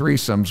having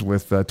threesomes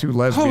with two Hold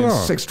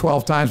lesbians on.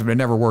 12 times, but it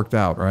never worked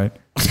out, right?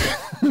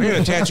 I got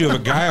a tattoo of a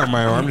guy on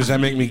my arm. Does that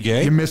make me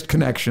gay? You missed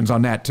connections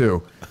on that,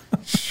 too.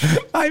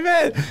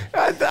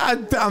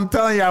 I'm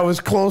telling you, I was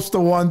close to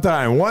one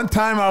time. One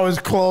time I was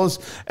close,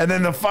 and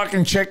then the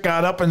fucking chick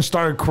got up and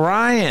started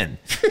crying.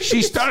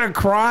 She started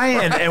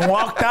crying and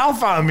walked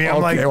off on me. I'm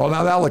Okay, like, well,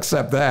 now I'll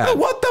accept that.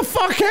 what the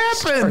fuck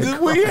happened?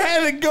 We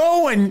had to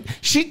go, and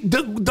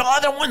the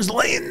other one's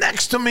laying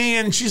next to me,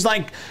 and she's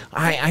like,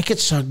 I could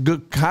suck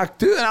good cock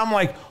too. And I'm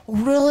like,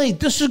 really?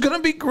 This is going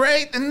to be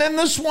great. And then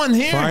this one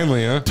here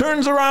Finally, huh?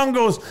 turns around,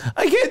 goes,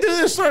 I can't do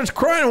this, starts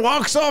crying,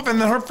 walks off, and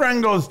then her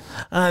friend goes,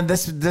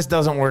 this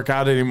doesn't work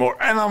out anymore.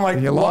 And I'm like,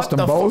 You lost what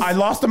them the both? I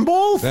lost them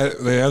both.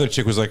 The other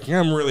chick was like, yeah,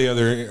 I'm really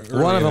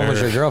One of them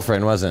was your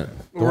girlfriend, wasn't it?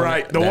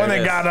 Right. The There one it that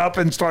is. got up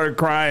and started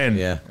crying.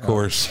 Yeah. Of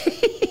course.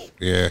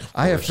 Yeah.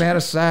 I have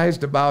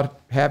fantasized about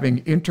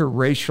having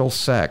interracial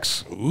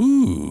sex.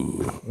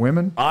 Ooh.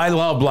 Women? I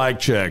love black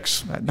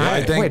chicks.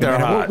 I think Wait a they're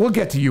minute. hot. We'll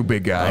get to you,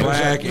 big guy.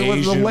 Black, the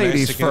Asian,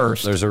 ladies Mexican.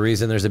 first. There's a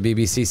reason there's a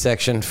BBC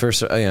section for.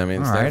 It's All there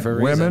right, for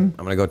a women. reason.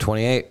 I'm gonna go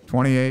 28.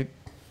 28,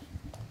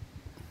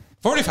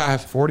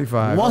 45.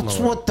 45. What's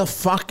with the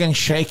fucking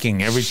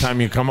shaking every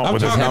time you come up I'm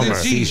with a talking number?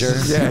 disease.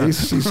 Yeah,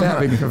 he's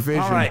having a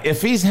vision. All right,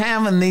 if he's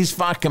having these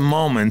fucking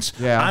moments,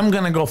 Yeah. I'm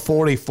going to go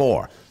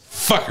 44.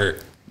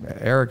 Fucker.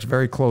 Eric's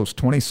very close,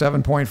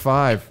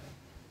 27.5.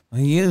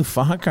 You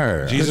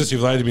fucker. Jesus,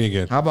 you've lied to me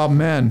again. How about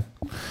men?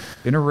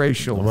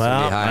 Interracial.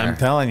 Well, higher. I'm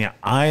telling you,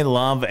 I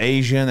love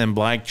Asian and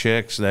black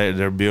chicks.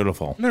 They're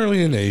beautiful. I'm not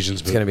really into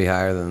Asians, It's but gonna be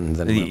higher than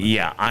women.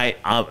 Yeah,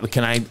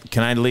 can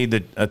I lead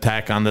the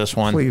attack on this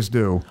one? Please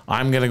do.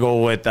 I'm going to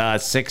go with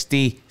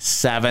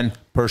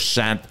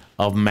 67%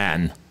 of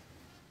men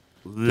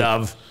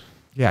love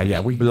Yeah.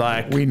 We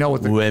know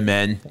what the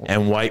women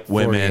and white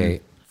women.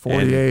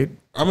 48.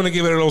 I'm going to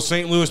give it a little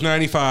St. Louis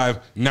 95,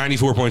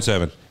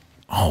 94.7.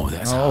 Oh,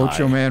 that's Oh, high.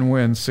 Ocho Man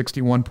wins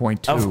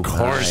 61.2. Of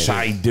course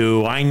I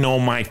do. I know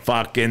my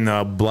fucking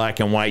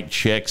black and white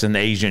chicks and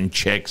Asian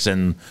chicks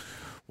and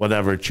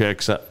whatever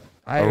chicks,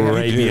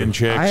 Arabian do.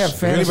 chicks, I have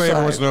If anybody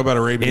ever wants fantasized. to know about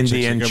Arabian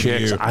Indian chicks, they come to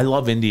chicks. you. I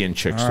love Indian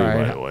chicks too, All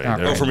right. by the way. All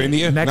right. Oh, from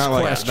India? Next not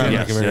like, question. Not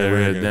Yes, like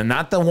American. they're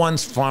not the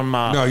ones from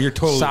No, you're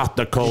totally- South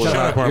Dakota. Shut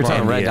up, Armand. You're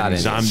talking red dot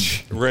Indians.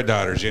 Indians. Red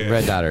Daughters, yeah.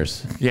 Red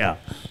Daughters. Yeah.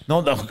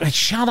 No,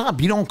 shut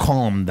up. You don't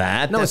call them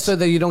that. No, That's- so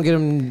that you don't get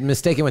them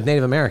mistaken with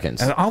Native Americans.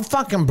 I'll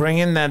fucking bring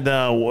in that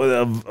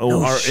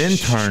our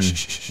intern.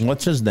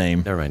 What's his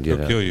name? Never mind. He'll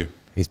You kill you.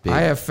 He's big.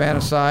 I have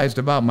fantasized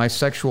about my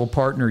sexual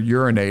partner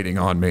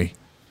urinating on me.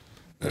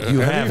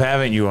 You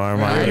haven't you,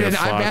 Armand?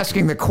 I'm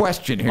asking the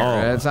question here.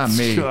 Oh. That's not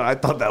me. I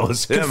thought that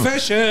was him.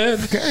 Confession.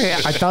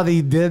 I thought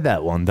he did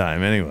that one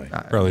time. Anyway,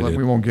 Probably Look, did.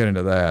 we won't get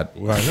into that.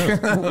 Well,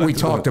 I know. We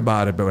talked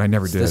about it, but I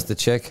never Is did. this the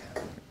chick?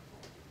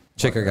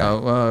 Chick or guy?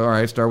 All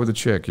right, start with the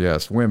chick.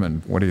 Yes,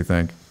 women. What do you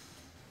think?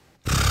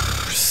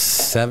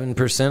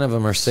 7% of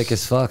them are sick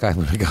as fuck. I'm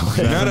gonna go with.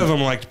 None of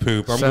them liked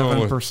poop. I'm going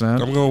with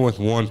 7%. I'm going with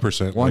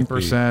 1%.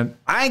 1%.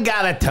 I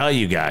gotta tell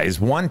you guys.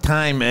 One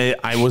time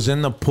I was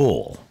in the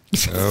pool.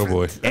 Oh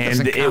boy. And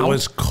doesn't it count.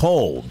 was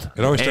cold.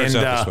 It always starts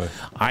and, out this way.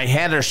 I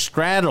had her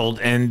straddled,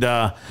 and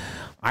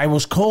I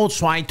was cold,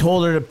 so I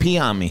told her to pee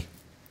on me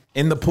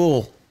in the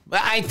pool.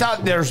 I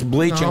thought there's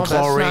bleach No, and that's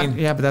not- chlorine.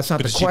 yeah, but that's not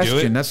But the did she do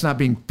question. it? That's not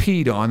being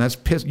peed on. That's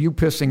you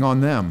pissing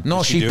on them. No,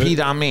 Did she she do it?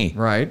 peed on me.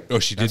 Right? Oh,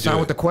 she did That's do not it.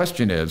 what the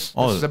question is.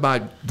 Oh. This is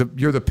about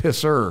you're the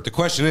pisser. The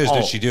question is, Oh.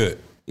 did she do it?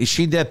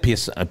 She did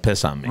piss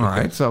on me. All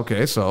right. So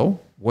okay. So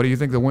what do you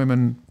think the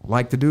women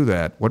like to do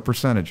that? What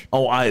percentage?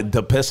 Oh,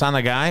 the piss on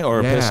a guy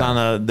or Yeah. piss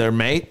on their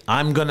mate?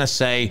 I'm gonna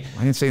say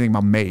I didn't say anything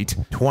about mate.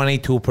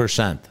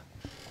 22%.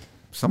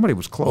 Somebody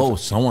was close. Oh,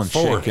 someone's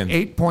 4. shaking.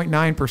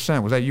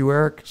 8.9%. Was that you,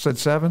 Eric? Said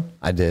 7.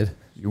 I did.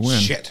 You win.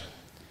 Shit.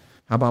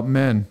 How about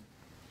men?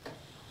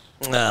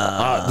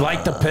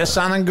 Like to piss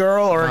on a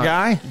girl or a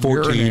guy?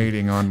 14.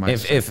 Urinating on my.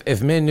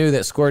 If men knew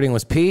that squirting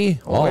was pee,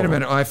 Oh, wait a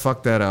minute. I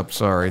fucked that up.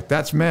 Sorry.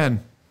 That's men.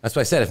 That's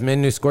what I said. If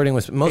men knew squirting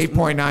was most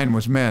 8.9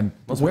 was men.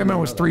 Women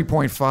was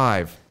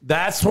 3.5.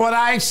 That's what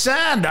I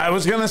said. I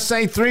was gonna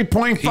say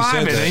 3.5, He said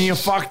and that. then you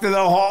fucked it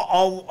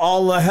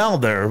all the hell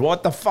there.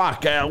 What the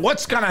fuck?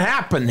 What's gonna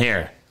happen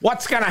here?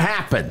 What's gonna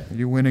happen?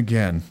 You win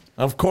again.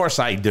 Of course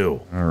I do.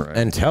 All right.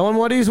 and tell him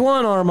what he's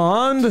won,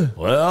 Armand.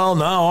 Well,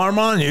 now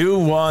Armand, you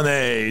won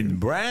a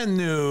brand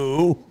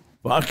new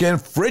fucking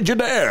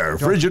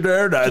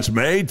Frigidaire that's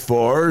made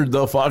for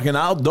the fucking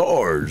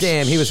outdoors.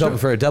 Damn, he was hoping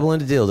for a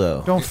double-ended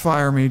dildo. Don't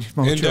fire me, Indo,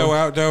 Mocho.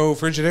 outdo,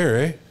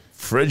 Frigidaire, eh?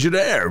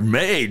 Frigidaire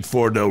made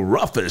for the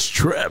roughest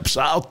trips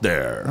out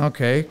there.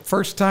 Okay.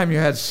 First time you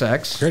had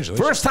sex.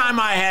 Congratulations. First time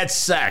I had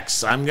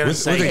sex, I'm gonna With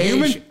say a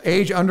human?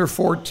 Age under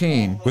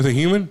 14. With a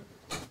human?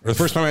 Or the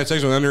first time I had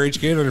sex with an underage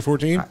kid under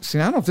 14? See,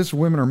 I don't know if this is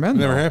women or men.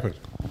 Never though. happened.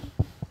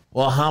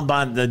 Well, how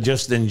about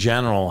just in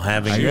general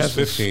having I She was guess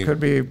this 15. could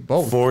be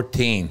both.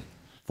 14,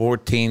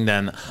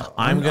 then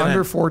I'm gonna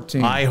Under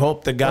 14. I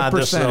hope to God What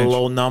this is a percentage?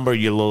 low number,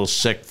 you little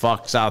sick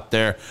fucks out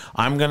there.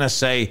 I'm gonna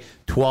say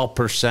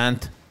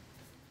 12%.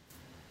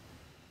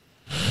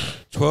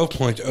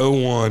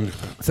 12.01.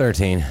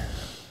 13.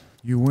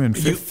 You win.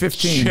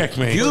 15.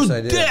 Checkmate. You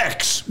I did.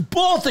 dicks,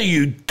 both of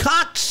you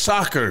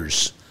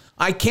cocksuckers!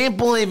 I can't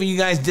believe you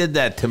guys did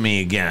that to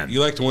me again. You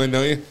like to win,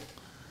 don't you?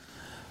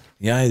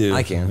 Yeah, I do.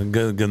 I can.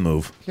 Good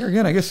move. Here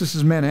again, I guess this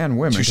is men and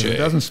women. 'cause Touche. It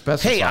doesn't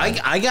specify. Hey,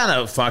 I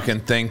got a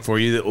fucking thing for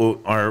you that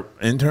our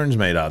interns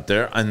made out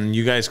there, and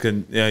you guys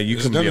can you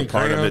Is can it done be a in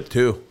part of crayon? it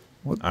too.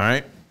 All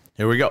right,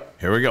 here we go.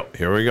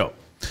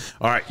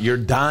 All right, you're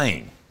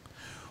dying.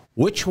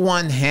 Which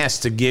one has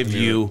to give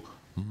you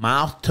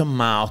mouth to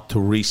mouth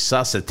to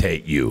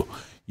resuscitate you?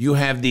 you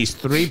have these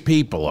three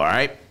people, all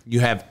right?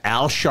 You have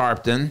Al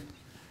Sharpton,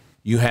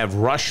 you have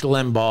Rush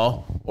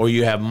Limbaugh, or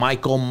you have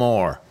Michael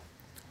Moore.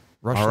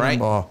 Rush All right.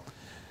 Limbaugh.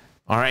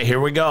 All right, here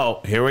we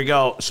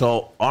go.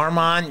 So,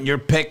 Armand, you're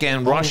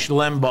picking Rush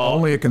Limbaugh.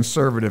 Only a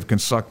conservative can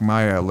suck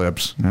my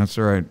lips. That's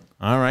right.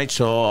 All right,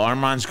 so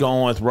Armand's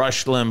going with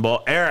Rush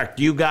Limbaugh. Eric,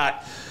 you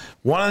got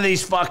one of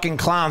these fucking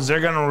clowns.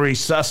 They're going to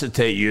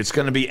resuscitate you. It's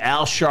going to be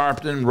Al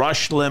Sharpton,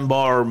 Rush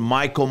Limbaugh, or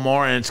Michael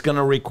Moore, and it's going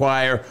to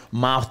require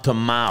mouth to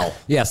mouth.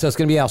 Yeah, so it's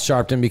going to be Al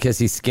Sharpton because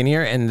he's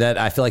skinnier, and that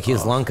I feel like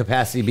his lung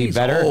capacity be he's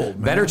better. old,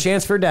 man. Better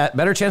chance for death.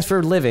 Better chance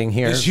for living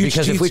here. His huge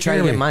Because if we teeth try to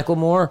scare get me. Michael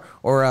Moore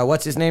or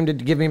what's his name to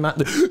give me my.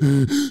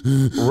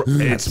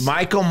 It's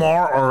Michael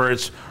Moore, or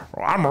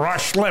I'm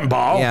Rush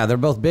Limbaugh, Yeah, they're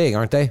both big,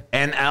 aren't they?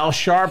 and Al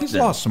Sharpton. He's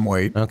lost some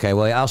weight. Okay,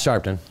 well, Al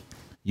Sharpton.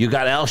 You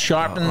got Al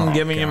Sharpton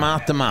giving you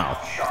mouth to mouth.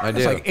 I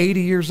He's like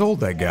 80 years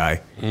old, that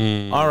guy.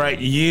 All right,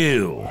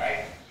 you.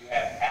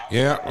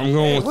 Yeah, I'm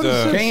going with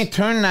Can you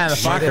turn that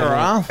fucker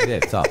off?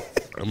 It's up.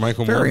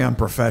 Michael Very Moore.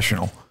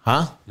 unprofessional.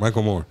 Huh?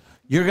 Michael Moore.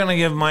 You're going to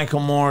give Michael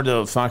Moore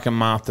the fucking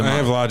mouth to I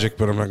have mouth. logic,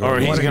 but I'm not Or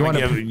going he's to. going to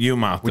wanna- give you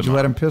mouth Would to you mouth.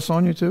 let him piss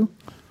on you, too?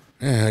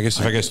 Yeah, I guess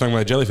if I get stung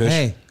by a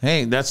jellyfish.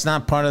 Hey, that's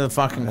not part of the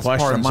fucking That's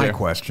question. part of my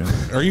question.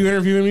 Are you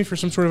interviewing me for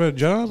some sort of a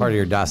job? Part of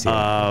your dossier.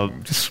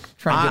 Just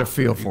trying to get a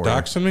feel for it.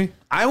 Doxing me?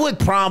 I would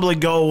probably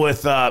go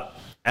with Al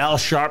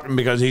Sharpton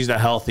because he's the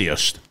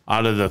healthiest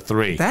out of the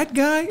three. That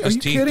guy? Are His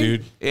you teeth,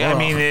 kidding? dude. I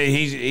mean,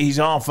 he's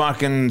all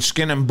fucking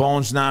skin and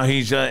bones now.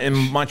 He's in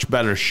much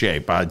better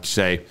shape, I'd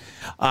say.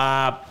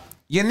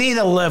 You need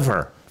a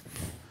liver.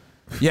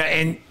 Yeah,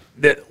 and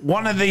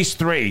one of these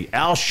three,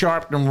 Al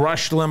Sharpton,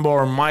 Rush Limbaugh,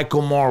 or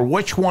Michael Moore,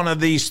 which one of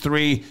these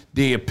three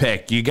do you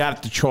pick? You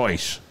got the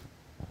choice.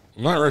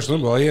 Not Rush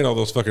Limbaugh. He had all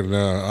those fucking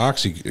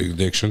oxy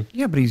addiction.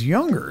 Yeah, but he's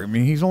younger. I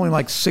mean, he's only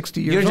like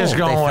 60 years You're old. just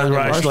going They with found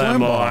Rush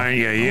Limbaugh, aren't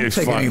you? I You don't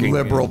take any fucking-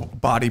 liberal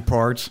body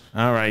parts.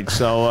 All right,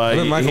 so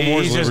think Michael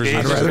Moore's he's just, liver's he's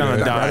I'd just rather- going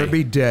to I'd rather die.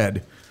 be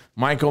dead.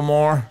 Michael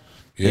Moore?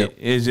 Yep.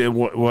 Is it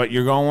what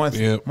you're going with?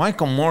 Yep.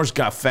 Michael Moore's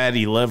got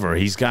fatty liver.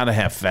 He's got to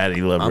have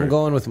fatty liver. I'm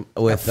going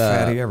with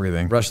fatty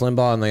everything. Rush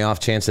Limbaugh on the off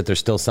chance that there's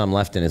still some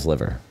left in his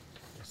liver.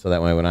 So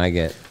that way when I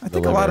get I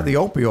think a lot of the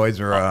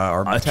opioids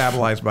are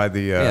metabolized by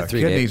the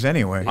 3 kidneys days.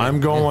 anyway. I'm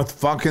going with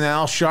fucking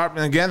Al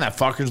Sharpton again. That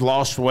fucker's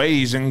lost weight.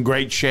 He's in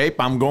great shape.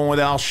 I'm going with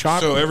Al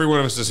Sharpton. So every one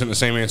of us is in the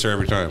same answer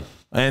every time.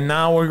 And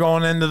now we're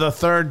going into the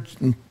third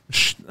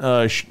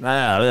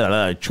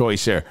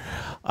choice here.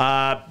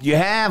 You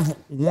have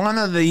one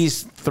of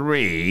these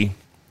three.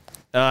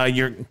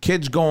 Your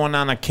kid's going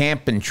on a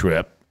camping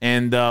trip,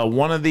 and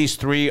one of these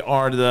three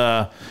are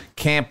the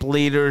camp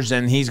leaders,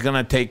 and he's going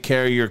to take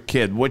care of your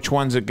kid. Which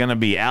one's it going to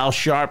be? Al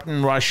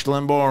Sharpton, Rush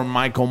Limbaugh, or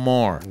Michael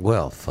Moore?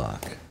 Well,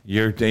 fuck.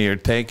 You're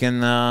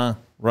taking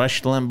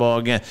Rush Limbaugh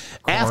again.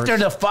 After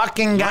the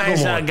fucking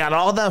guys got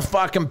all the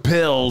fucking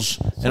pills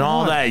and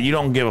all that, you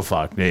don't give a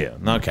fuck, do you?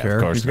 Okay,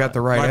 of course He's got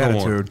the right Michael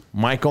Moore. attitude.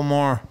 Michael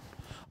Moore.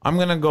 I'm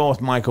gonna go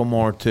with Michael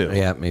Moore too.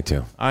 Yeah, me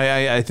too.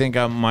 I think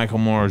Michael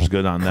Moore is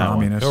good on that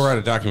Communist. He'll write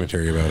a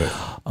documentary about it.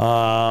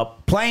 one.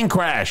 Plane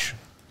crash,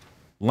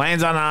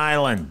 lands on an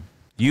island.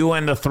 You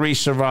and the three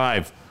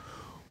survive.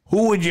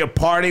 Who would you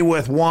party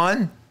with?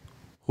 One.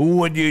 Who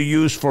would you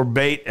use for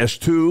bait as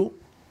two?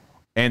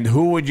 And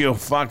who would you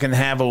fucking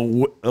have a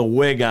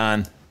wig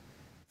on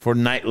for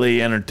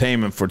nightly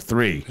entertainment for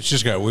three? It's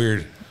just got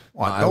weird.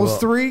 What, those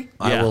three?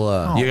 I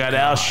will. You got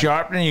Al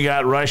Sharpton, you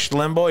got Rush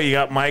Limbaugh, you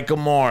got Michael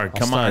Moore.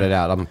 Come Start on. it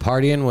out. I'm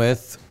partying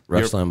with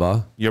Rush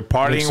Limbaugh. You're Makes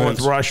partying with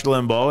sense. Rush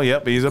Limbaugh.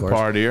 Yep, he's a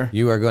partier.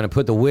 You are going to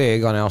put the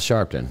wig on Al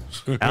Sharpton.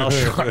 Al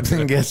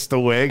Sharpton gets the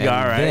wig. And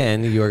All right.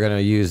 then you are going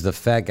to use the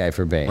fat guy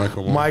for bait.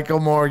 Michael Moore. Michael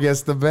Moore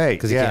gets the bait.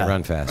 Because he can't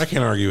run fast. I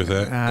can't argue with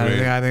that.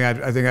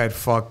 I think I'd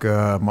fuck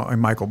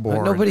Michael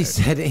Moore. Nobody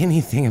said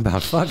anything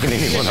about fucking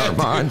anyone,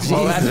 Armand.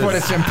 Well, that's Jesus. what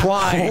it's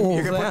implying. Hold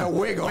You can put that- the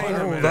wig on him.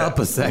 Hold up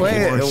a second.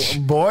 Wait,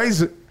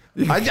 boys.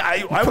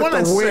 I Put want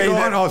to the wig say on.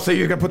 that. Oh, so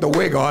you can put the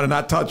wig on and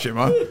not touch him,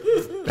 huh?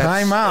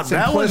 Time out. that's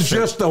That was implicit.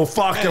 just a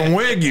fucking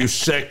wig, you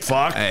sick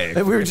fuck.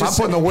 We were If I'm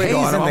putting the wig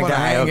on him, hazing I'm the gonna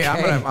guy, hang it.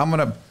 okay? I'm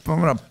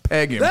gonna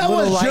peg him. That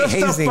little was light just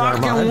a hazing,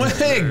 fucking Armand.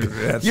 wig.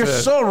 That's You're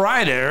it. so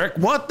right, Eric.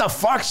 What the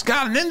fuck's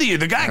gotten into you?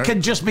 The guy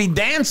could just be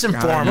dancing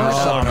for him or No,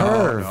 something.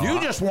 no, You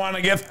just want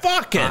to get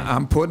fucking.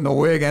 I'm putting the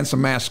wig and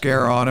some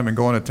mascara on him and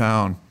going to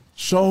town.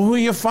 So who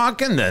you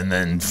fucking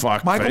then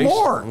fuck Michael face?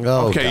 Moore.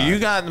 Oh, Okay, God. you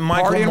got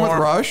Michael Partying Moore. with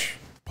Rush.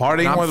 Partying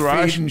And I'm with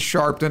Rush. feeding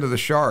Sharped into the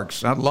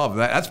Sharks. I'd love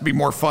that. That'd be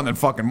more fun than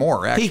fucking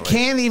Moore, actually. He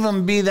can't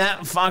even be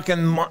that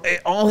fucking.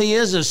 All he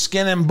is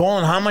skin and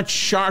bone. How much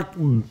shark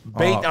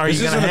bait are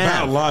This you isn't gonna about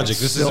have? logic.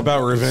 This is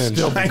about revenge.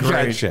 still- I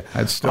great. gotcha.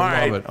 I'd still All love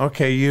right. it.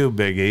 Okay, you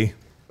Biggie.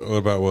 What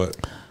about what?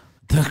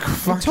 The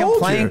fucking told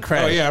plane you.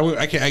 crash. Oh yeah,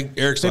 I can't.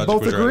 Eric's They logic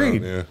both was right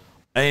agreed. on, yeah.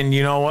 And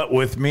you know what?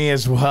 With me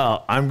as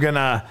well, I'm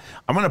gonna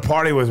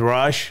party with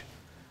Rush.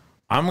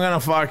 I'm gonna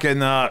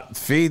fucking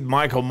feed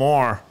Michael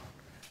Moore,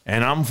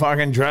 and I'm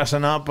fucking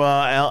dressing up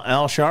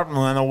Al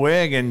Sharpton in a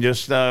wig and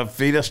just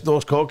feed us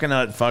those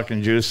coconut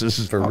fucking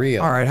juices. For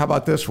real. All right, how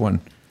about this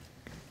one?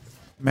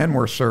 Men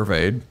were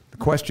surveyed. The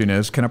question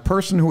is, can a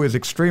person who is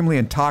extremely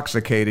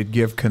intoxicated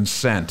give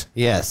consent?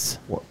 Yes.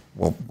 Well,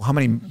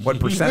 what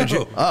percentage?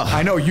 No.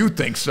 I know you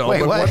think so, Wait,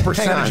 but what?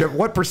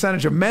 what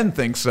percentage of men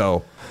think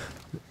so?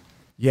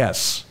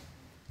 Yes.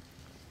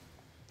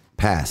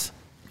 Pass.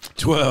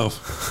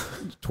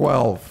 12.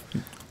 12.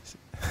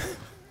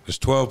 There's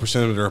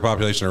 12% of their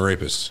population are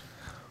rapists.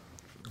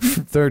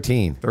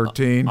 13.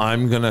 13.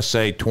 I'm going to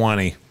say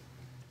 20.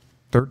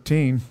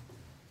 13.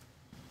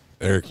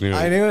 Eric knew.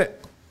 I knew it.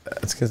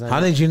 That's because How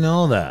did you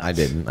know that? I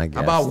didn't. I guess.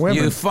 How about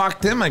women? You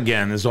fucked him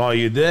again is all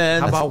you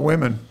did. How about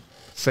women?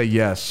 Say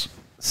yes.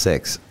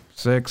 6.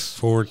 6.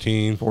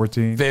 14.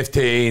 14.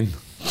 15?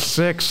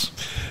 6.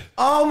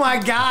 Oh my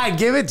God!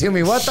 Give it to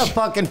me. What the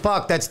fucking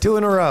fuck? That's 2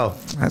 in a row.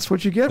 That's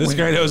what you get. This when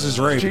guy knows his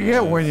rape. What you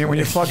get when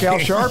you fuck Al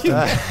Sharpton.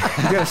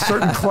 You get a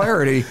certain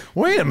clarity.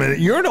 Wait a minute.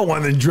 You're the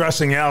one that's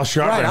dressing Al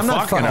Sharpton. Right, I'm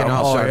not fucking him.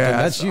 Al Sharpton.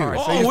 That's you. All right,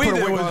 so Oh, you we just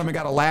put a did- wig on him and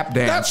got a lap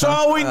dance. That's huh?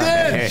 all we did.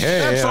 That's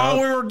yeah. all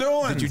we were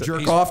doing. Did you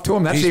jerk off to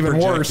him? That's he's even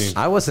worse. projecting.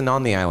 I wasn't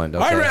on the island.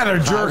 Okay? I'd rather I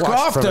jerk watched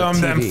off from to a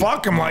him than TV.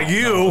 fuck him like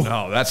you.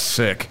 No, that's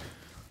sick.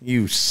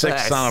 You sick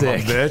That's son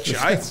of sick. a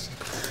bitch.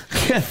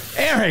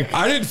 Eric.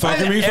 I didn't fuck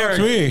him. He fucked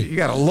me. You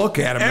got to look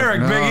at him.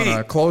 Eric, no, Biggie.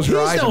 no, close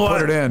your he's eyes the and one-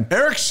 put it in.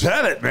 Eric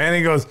said it, man.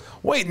 He goes,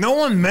 wait, no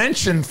one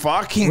mentioned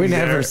fucking. We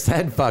never there.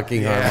 said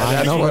fucking. Yeah, Armand.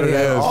 that's Nobody what it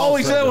else. is. All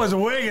we said was a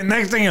wig, and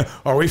next thing,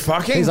 are we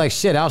fucking? He's like,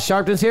 shit. Al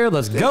Sharpton's here.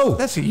 Let's go.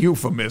 That's a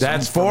euphemism.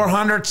 that's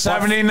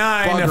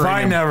 479 if Buggering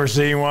I him. never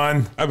see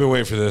one. I've been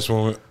waiting for this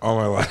moment all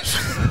my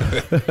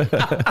life.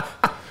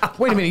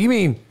 Wait a minute. You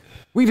mean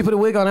we need to put a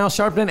wig on Al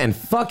Sharpton and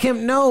fuck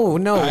him? No.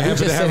 He happen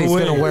just to said have a he's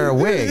wig. going to wear a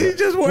wig. He's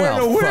just wearing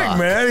Well, a wig, fuck.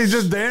 man. He's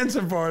just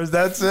dancing for us.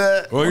 That's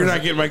it. Well, you're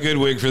not getting my good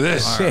wig for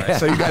this. All right,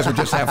 so you guys would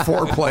just have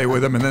foreplay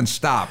with him and then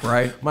stop,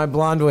 right? My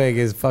blonde wig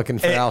is fucking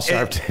for Al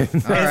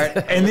Sharpton. All right.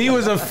 And he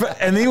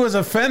was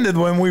offended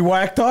when we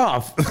whacked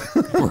off.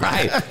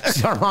 Right.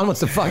 Armand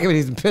wants to fuck him and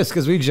he's pissed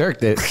because we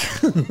jerked it.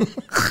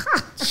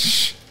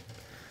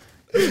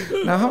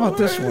 Now, how about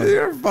this one?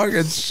 You're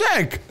fucking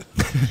sick.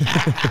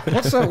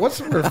 What's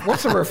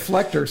a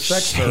reflector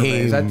sex survey?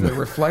 Is that the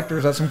reflector?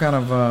 Is that some kind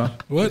of?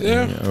 What?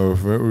 Yeah.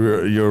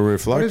 Your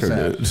reflector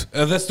What is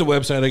did. That's the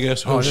website, I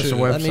guess. Oh, just shit. a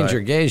website. That means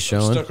your gay's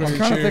showing. Stuck on I'm your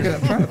trying to chair. think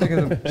of. I'm trying to think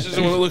of the This is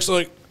what it looks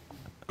like.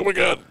 Oh my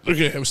god.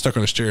 Okay, I'm stuck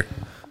on this chair.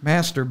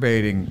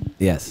 masturbating.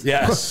 Yes.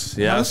 Yes.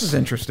 Now, this is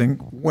interesting.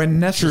 When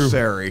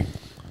necessary.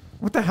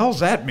 What the hell's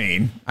that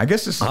mean? I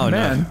guess this is Oh,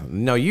 men.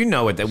 no. You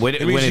know it. When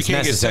It means it's you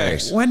can't get necessary.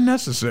 sex. When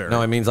necessary.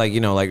 No, it means like,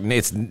 like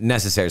it's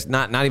necessary. It's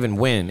not even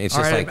when. It's All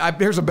just right, like,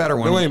 here's a better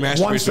one. No way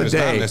masturbation Once a is not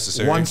day.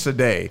 necessary. Once a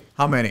day.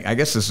 How many? I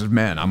guess this is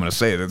men. I'm going to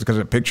say it because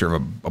of a picture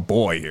of a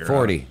boy here.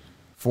 40.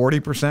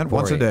 40%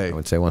 once a 40. day. I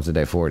would say once a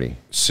day, 40.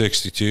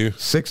 62.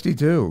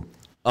 62.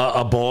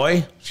 A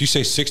boy? If you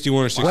say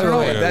 61 or 62,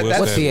 wait, I that- list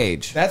What's that. the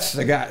age? That's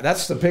the guy.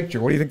 That's the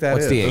picture. What do you think that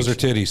is? What's the age? Those are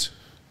titties.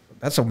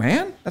 That's a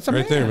man? That's a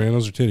Right man. there, man.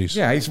 Those are titties.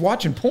 Yeah, he's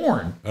watching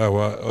porn. Oh,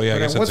 well. Oh, yeah. I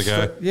guess that's a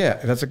guy. Yeah,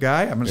 that's a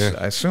guy.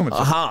 I assume it's.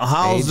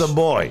 How's the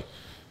boy?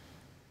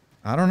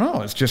 I don't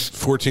know. It's just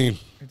 14.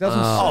 it doesn't.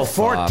 Oh,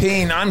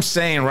 14. I'm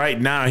saying right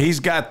now,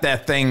 he's got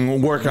that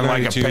thing working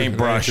like a 92,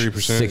 paintbrush.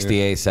 93%.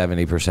 68,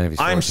 70% if he's 14.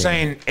 I'm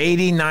saying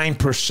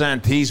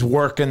 89% he's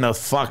working the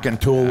fucking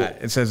tool.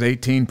 it says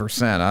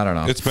 18%. I don't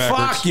know. It's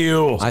backwards. Fuck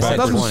you. I it said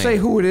doesn't 20. say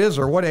who it is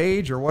or what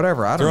age or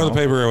whatever. I don't Throw know. the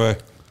paper away.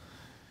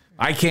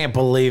 I can't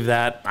believe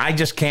that. I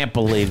just can't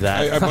believe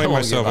that. I blame won't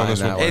myself get on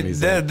this behind one.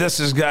 that one. This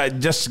has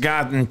just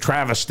gotten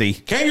travesty.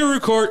 Kangaroo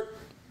court.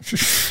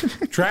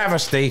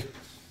 Travesty.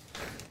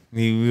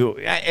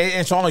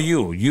 It's all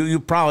you. You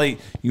probably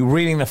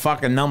reading the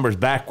fucking numbers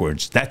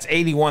backwards. That's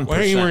 81%. Why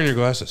aren't you wearing your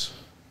glasses?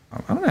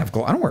 I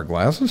don't wear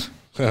glasses.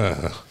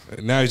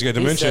 Now he's got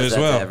He dementia says as that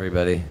to well.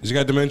 everybody. He's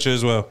got dementia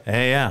as well.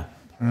 Hey, yeah.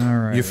 All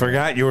right. You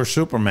forgot you were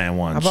Superman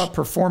once. How about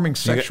performing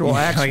sexual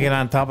acts? Gotta get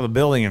on top of the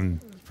building and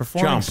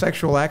Performing jump.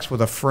 sexual acts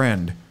with a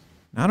friend.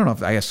 I don't know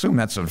if I assume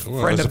that's a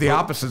friend that's of the a-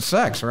 opposite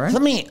sex, right?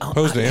 Let me.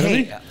 Opposed to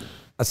enemy? Hey,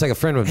 That's like a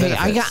friend with hey,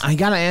 benefits. I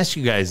gotta ask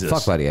you guys this.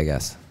 Fuck buddy, I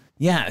guess.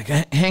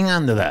 Yeah, hang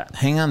on to that.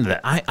 Hang on to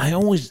that. I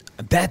always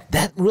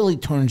that really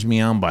turns me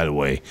on. By the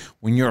way,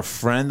 when you're a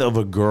friend of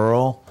a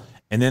girl,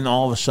 and then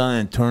all of a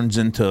sudden it turns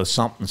into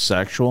something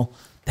sexual.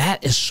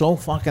 That is so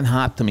fucking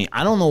hot to me.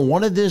 I don't know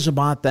what it is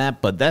about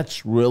that, but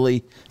that's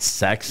really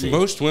sexy.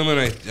 Most women,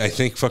 I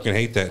think, fucking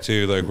hate that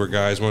too. Like where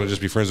guys want to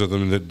just be friends with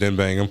them and then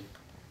bang them.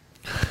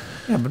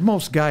 Yeah, but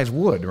most guys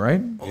would,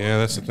 right? Yeah,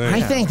 that's the thing. I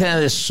think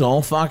that is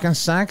so fucking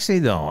sexy,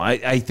 though.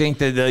 I think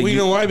that Well, you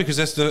know why? Because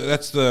that's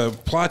the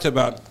plot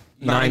about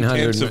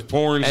 9/10 of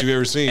porns you've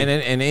ever seen.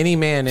 And any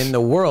man in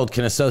the world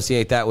can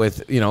associate that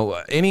with,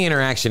 any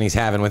interaction he's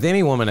having with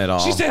any woman at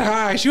all. She said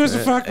hi. She wants to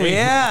fuck me.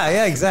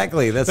 Yeah,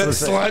 exactly. That's That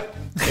what's slut.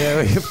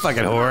 Yeah, you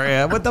fucking whore.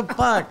 Yeah, what the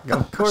fuck?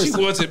 Of course.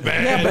 She wants it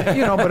bad.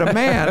 Yeah, but a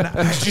man.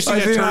 Did you see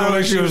that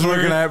turtleneck she was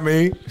wearing? at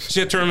me. See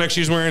that turtleneck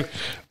she was wearing?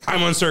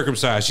 I'm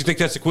uncircumcised. You think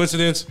that's a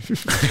coincidence?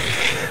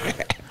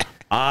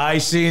 I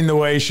seen the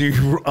way she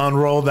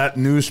unrolled that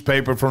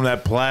newspaper from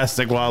that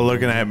plastic while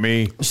looking at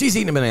me. She's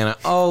eating a banana.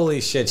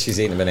 Holy shit, she's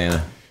eating a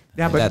banana.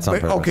 Yeah, That's on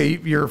but purpose. okay,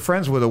 you're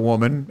friends with a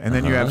woman, and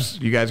then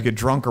you guys get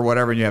drunk or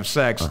whatever, and you have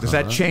sex. Does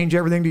that change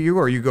everything to you,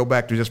 or you go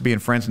back to just being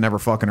friends and never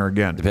fucking her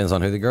again? Depends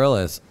on who the girl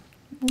is.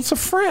 It's a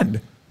friend.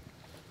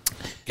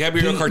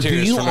 Gabrielle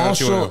Carteris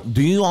from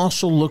Do you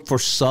also look for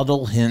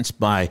subtle hints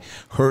by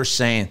her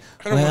saying,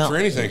 I don't look for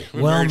anything. We've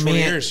been well, married 20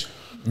 man, years.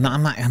 No,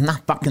 I'm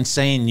not fucking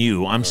saying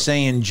you. I'm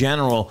saying in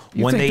general.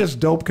 You when think they this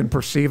dope can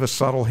perceive a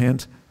subtle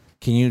hint?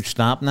 Can you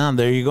stop now?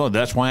 There you go.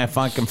 That's why I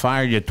fucking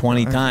fired you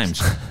 20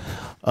 times.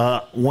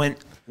 When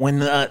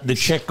the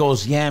chick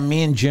goes, yeah,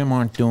 me and Jim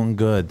aren't doing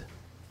good.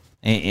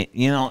 And,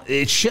 you know,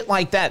 it's shit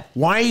like that.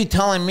 Why are you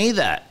telling me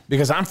that?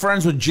 Because I'm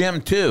friends with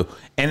Jim too.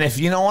 And if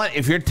you know what,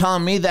 if you're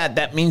telling me that,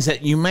 that means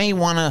that you may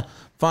want to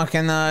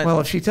fucking.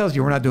 Well, if she tells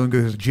you we're not doing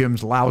good because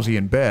Jim's lousy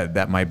in bed,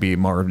 that might be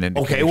more of an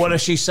indication. Okay, what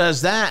if she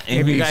says that and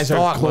Maybe you he's guys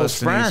are close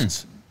thoughtless and he's-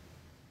 friends?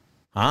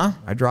 Huh?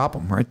 I drop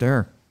him right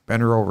there.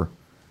 Bend her over.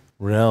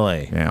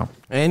 Really? Yeah.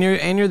 And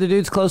you're the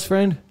dude's close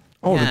friend?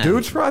 Oh, Yeah. the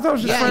dude's friend? I thought it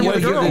was just friend with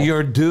a girl.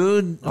 You're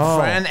dude Oh.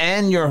 friend,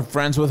 and you're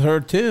friends with her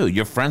too.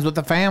 You're friends with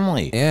the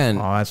family. Yeah, and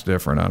Oh, that's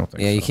different. I don't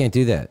think yeah, so. you can't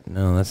do that.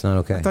 No, that's not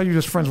okay. I thought you were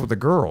just friends with the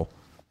girl,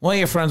 Well,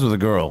 you're friends with a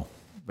girl.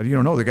 but you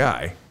don't know the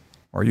guy,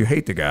 or you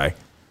hate the guy.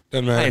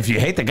 Doesn't matter. Hey, if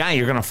you hate the guy,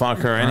 you're gonna fuck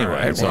her anyway. All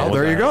right, So well,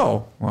 there you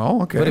go.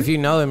 Well, okay. But if you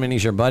know him and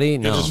he's your buddy,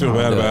 no. just feel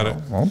bad about it.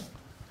 Well,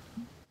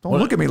 don't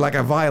look at me like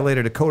I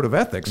violated a code of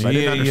ethics. I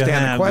didn't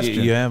understand the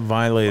question. You have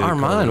violated.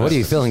 Armand, what are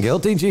you feeling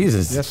guilty?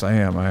 Jesus. Yes, I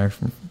am.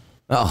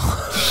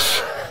 Oh,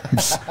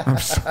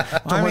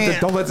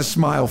 Don't let the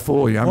smile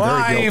fool you. I'm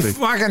very guilty.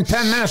 Fucking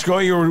 10 minutes ago,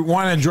 you were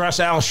wanting to dress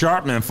Al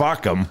Sharpton and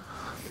fuck him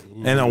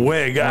in a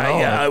wig.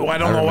 I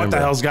don't know what the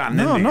hell's gotten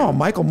into you. No,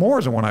 Michael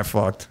Moore's the one I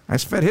fucked. I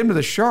fed him to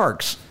the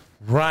Sharks.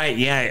 Right,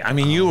 yeah. I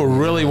mean, you were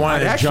really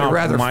wanting I'd to actually jump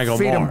rather Michael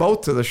feed Moore. them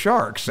both to the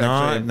Sharks. No,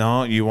 Actually.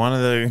 no, you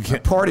wanted to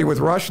get... Party with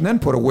Rush and then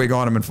put a wig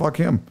on him and fuck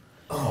him.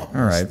 Oh,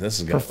 all right. this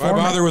is good. Why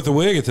bother with the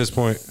wig at this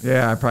point?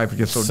 Yeah, I probably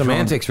get so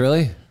semantics,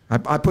 really?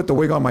 drunk. I put the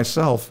wig on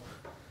myself.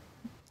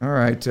 All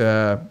right.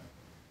 Oh,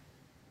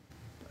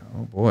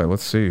 boy.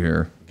 Let's see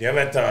here. Give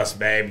it to us,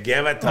 babe.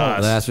 Give it to Oh,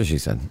 us. that's what she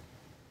said.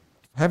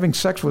 Having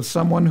sex with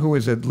someone who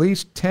is at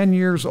least 10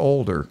 years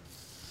older.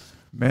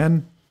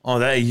 Men. Oh,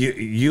 that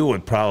you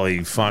would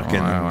probably fucking...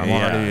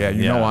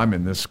 You know I'm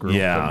in this group.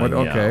 Yeah, But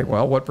okay. yeah.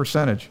 Well, what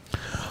percentage?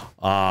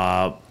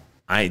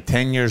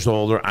 10 years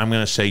older, I'm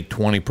going to say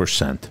 20%.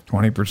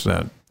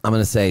 20%. I'm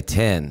going to say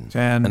 10.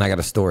 10. And I got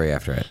a story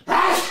after it.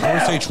 I want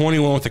to say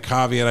 21 with the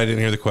caveat I didn't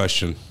hear the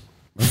question.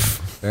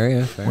 Very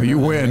good. Well, you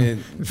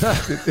win.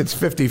 It's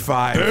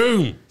 55.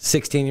 Boom.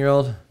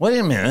 16-year-old, Wait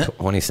a minute.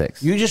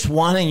 26. You just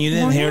won and you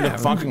didn't Well, hear yeah, the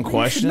fucking you should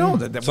question? know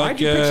that. Why'd like,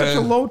 you pick such a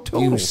low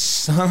total? You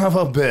son of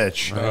a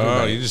bitch.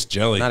 Oh, you just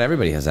jelly. Not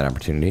everybody has that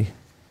opportunity.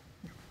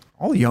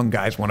 All young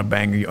guys want to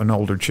bang an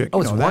older chick. Oh,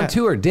 You it's know one, that.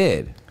 two, or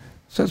did? It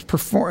says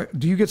perform.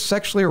 Do you get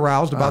sexually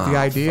aroused about the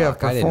idea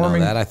Fuck, of I didn't know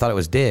performing? that. I thought it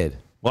was did.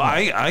 Well,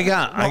 I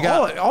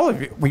got all of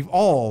you. We've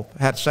all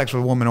had sex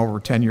with a woman over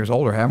 10 years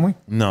older, haven't we?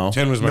 no.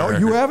 10 was my No, record.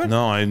 you haven't.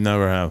 No, I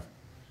never have.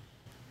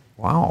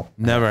 Wow.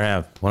 Never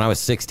have. When I was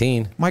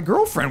 16. My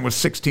girlfriend was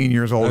 16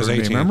 years older was than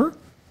me. 18. Remember?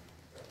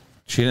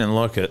 She didn't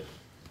look it.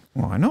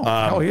 Well, I know.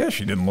 Hell yeah,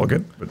 she didn't look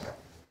it. But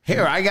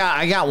Here, I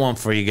got one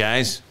for you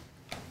guys.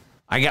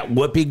 I got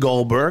Whoopi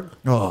Goldberg.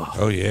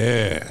 Oh,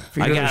 yeah.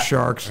 feed her to the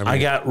Sharks. I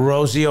got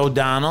Rosie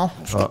O'Donnell.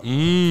 Oh,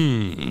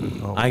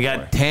 I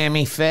got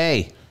Tammy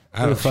Faye.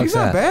 Who the fuck's She's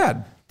not that?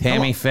 bad.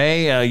 Tammy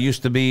Faye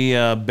used to be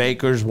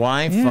Baker's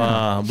wife.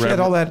 Yeah. She had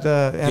all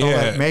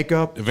that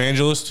makeup.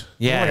 Evangelist.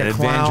 Yeah, like a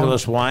clown.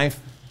 evangelist wife.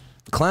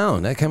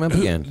 Clown. That came up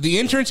again. The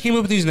interns came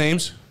up with these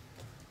names.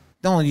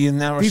 No, you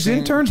never These seen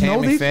interns Tammy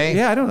know these. Faye?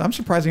 Yeah, I don't. I'm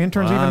surprised the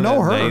interns even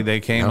know her. They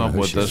came I don't up know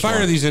with who she this Fire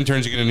one. these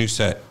interns and get a new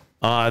set.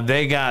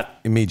 They got...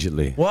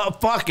 Immediately. Well,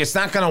 fuck, it's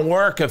not going to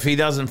work if he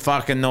doesn't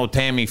fucking know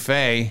Tammy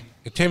Faye.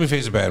 Tammy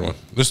Faye's a bad one.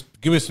 Just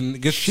give us.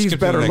 She's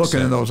better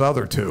looking than those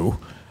other two.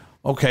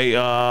 Okay,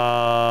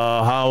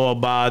 how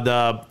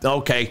about...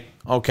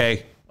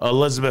 okay,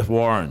 Elizabeth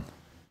Warren.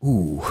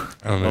 Ooh,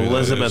 I don't know who that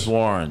Elizabeth is.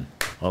 Warren.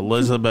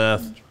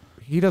 Elizabeth...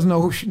 he doesn't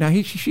know who she. Now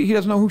he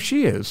doesn't know who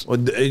she is. Well,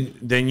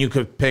 then you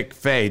could pick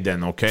Faye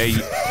then, okay?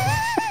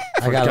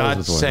 I For got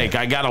God's Elizabeth Warren. sake,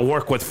 I got to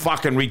work with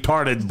fucking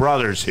retarded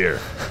brothers here.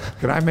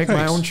 Can I make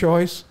my own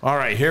choice? All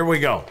right, here we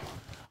go.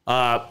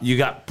 You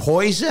got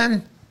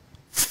poison,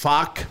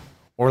 fuck,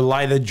 or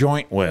light a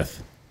joint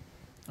with.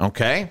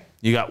 Okay?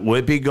 You got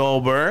Whoopi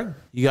Goldberg.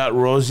 You got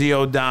Rosie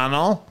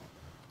O'Donnell.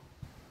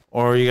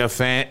 Or you got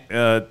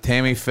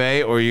Tammy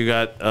Faye. Or you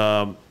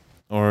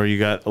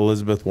got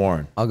Elizabeth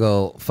Warren. I'll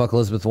go fuck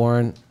Elizabeth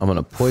Warren. I'm going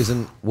to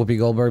poison Whoopi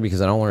Goldberg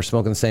because I don't want her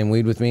smoking the same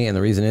weed with me. And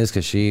the reason is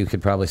because she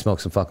could probably smoke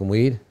some fucking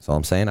weed. That's all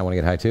I'm saying. I want to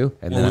get high too.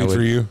 And More I weed would,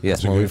 for you. Yes,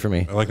 That's more good. weed for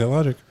me. I like that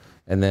logic.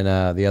 And then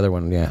the other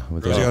one, yeah.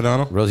 With Rosie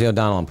O'Donnell? Rosie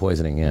O'Donnell, I'm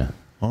poisoning, yeah.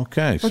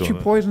 Okay. But you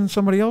poisoned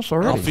somebody else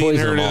already. I'll Feeding poison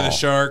her to them the all.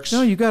 Sharks.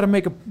 No, you got to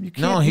make a. You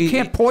can't, you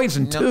can't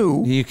poison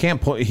two. You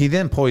can't. He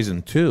didn't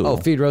poison two. Oh,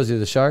 feed Rosie to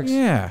the Sharks?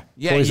 Yeah.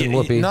 Poison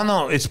Whoopi.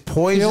 No, it's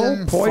poison,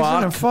 Kill,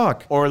 poison, and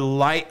fuck. or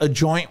light a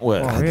joint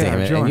with. Oh, God yeah,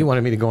 damn it. joint. And you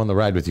wanted me to go on the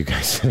ride with you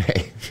guys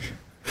today.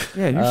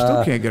 Yeah, you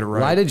still can't get it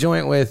right. Light a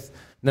joint with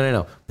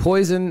no.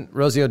 Poison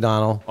Rosie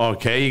O'Donnell,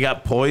 Okay, you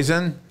got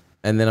poison.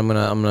 and then I'm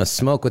gonna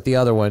smoke with the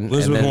other one.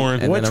 Elizabeth and then, Warren.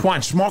 and then Which I'm-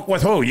 one? Smoke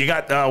with who? You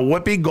got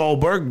Whoopi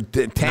Goldberg,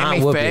 Tammy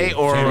Not Whoopi. Faye,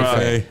 or Tammy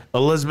Faye.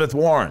 Elizabeth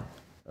Warren?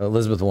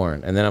 Elizabeth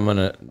Warren, and then I'm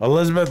gonna.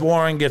 Elizabeth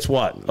Warren gets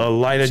what? A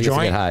light a She gets to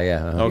joint? get high,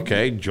 yeah. Uh-huh.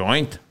 Okay,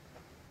 joint.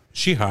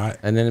 She hot.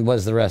 And then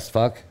what's the rest?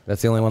 Fuck.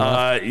 That's the only one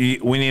left.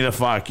 We need a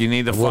fuck. You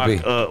need a Whoopi,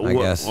 fuck. I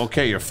guess.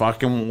 Okay, you're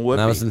fucking Whoopi.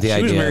 That wasn't the She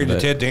idea. was married to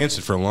but- Ted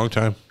Danson for a long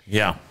time.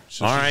 Yeah.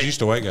 So All she's right. used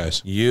to white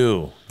guys.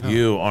 You,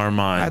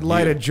 Armand. I'd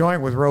light you. a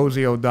joint with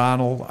Rosie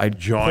O'Donnell. I'd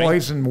Joint?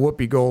 poison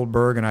Whoopi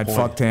Goldberg, and I'd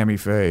fuck Tammy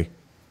Faye.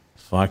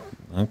 Fuck.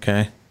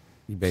 Okay.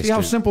 You See how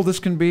basically- simple this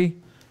can be?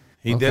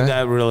 He Okay. did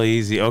that really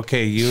easy.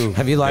 Okay, you.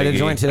 Have you lighted a Biggie.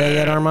 joint today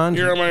yet, Armand?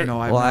 You're on my. No,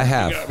 Well, I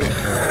have.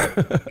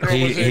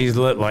 He's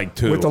lit like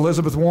two. With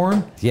Elizabeth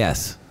Warren?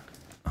 Yes.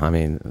 I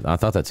mean, I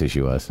thought that's who she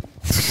was.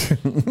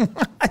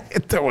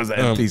 There was an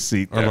empty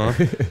seat there.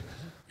 Armand,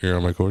 you're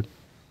on my cord.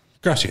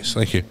 Gracias.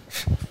 Thank you.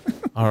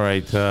 All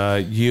right,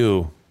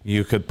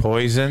 you could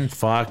poison,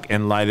 fuck,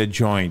 and light a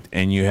joint,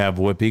 and you have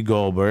Whoopi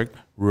Goldberg,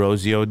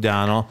 Rosie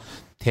O'Donnell,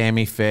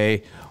 Tammy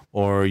Faye,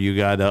 or you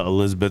got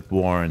Elizabeth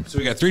Warren. So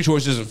we got 3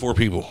 choices and 4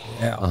 people.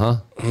 Yeah. Uh-huh.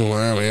 Oh,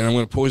 wow, man. I'm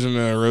going to poison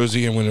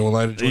Rosie. I'm going to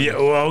light a joint. Yeah,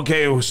 well,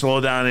 okay, slow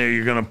down here.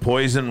 You're gonna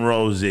poison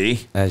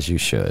Rosie, As you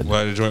should.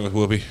 Light a joint with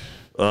Whoopi.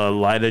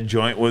 light a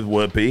joint with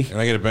Whoopi, And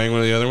I get to bang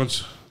one of the other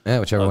ones? Yeah,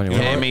 whichever one you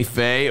want. Tammy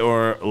Faye,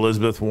 or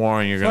Elizabeth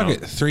Warren. You're Fuck gonna.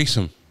 it.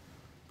 Threesome.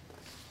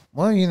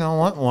 Well, you know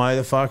what? Why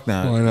the fuck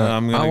not? Why not?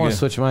 I'm I gonna want get- to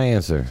switch my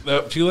answer.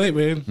 Nope, too late,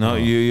 man. No,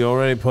 you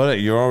already put it.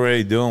 You're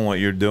already doing what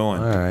you're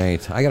doing. All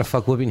right. I got to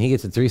fuck Whoopi and he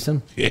gets a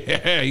threesome?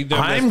 Yeah, you done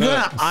I'm messed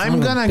gonna up. I'm Son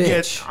of a gonna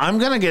bitch. I'm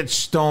gonna get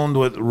stoned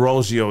with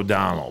Rosie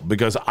O'Donnell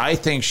because I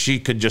think she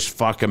could just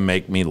fucking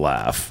make me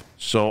laugh.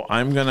 So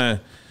I'm gonna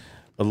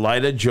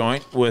light a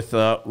joint with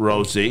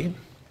Rosie.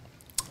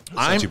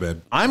 not too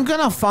bad. I'm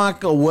gonna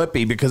fuck a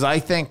Whoopi because I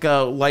think,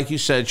 like you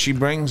said, she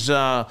brings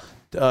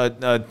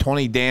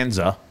Tony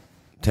Danza.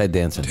 Ted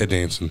Danson. Ted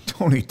Danson.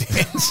 Tony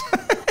Dance.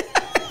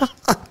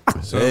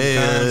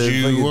 Sometimes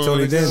you fucking wanna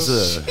Tony go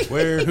Dancer.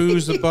 where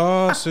who's the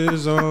boss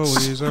is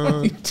always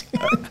on.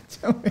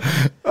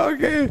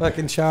 Okay.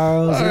 Fucking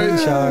Charles in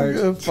charge.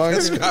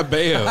 Scott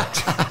Baio.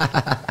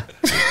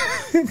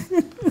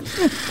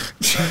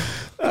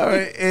 All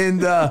right,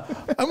 and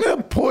I'm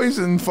gonna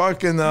poison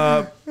fucking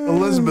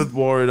Elizabeth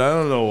Warren. I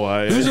don't know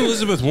why. Who's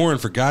Elizabeth Warren,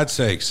 for God's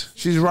sakes?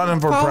 She's running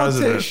for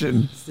president.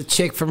 Politician. The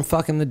chick from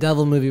fucking the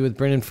Devil movie with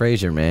Brendan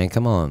Fraser, man.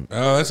 Come on.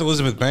 Oh, that's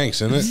Elizabeth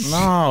Banks, isn't it?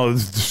 No,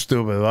 it's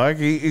stupid. Like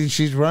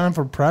she's running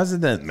for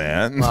president,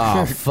 man.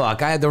 Oh,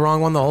 fuck. I had the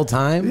wrong one the whole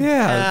time?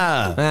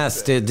 Yeah.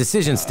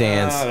 Decision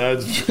stands.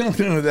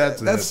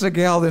 That's the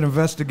gal that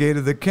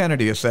investigated the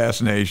Kennedy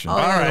assassination. All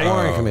right.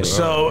 Warren Committee.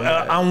 So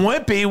on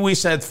Whippy, we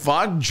said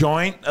fuck,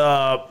 joint,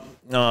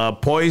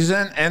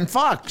 poison, and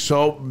fuck.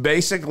 So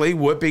basically,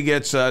 Whippy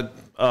gets a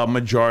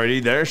majority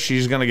there.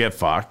 She's gonna get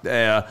fucked.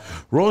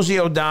 Rosie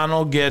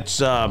O'Donnell gets.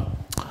 She's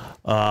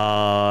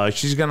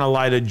gonna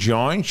light a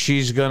joint.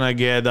 She's gonna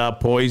get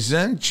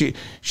poison.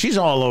 She's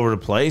all over the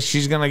place.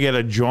 She's gonna get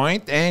a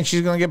joint and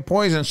she's gonna get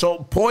poison. So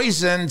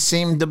poison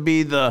seemed to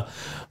be the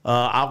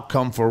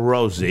outcome for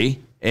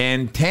Rosie.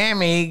 And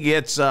Tammy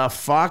gets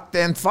fucked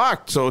and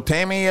fucked. So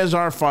Tammy is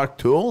our fuck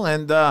tool,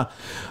 and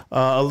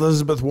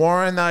Elizabeth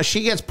Warren,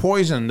 she gets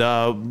poisoned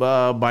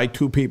by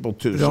 2 people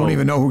too. Don't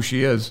even know who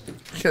she is.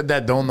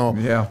 that don't know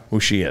who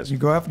she is.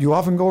 You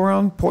often go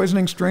around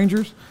poisoning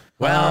strangers?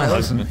 Well,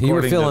 listen. You were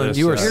according to this,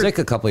 you were sick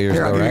a couple years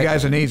Here, I'll ago, give right? you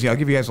guys an easy. I'll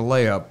give you guys a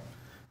layup.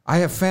 I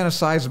have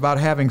fantasized about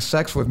having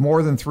sex with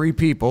more than 3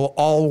 people,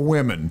 all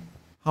women.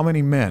 How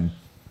many men?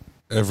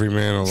 Every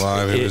man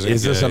alive.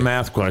 Is this a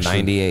math question?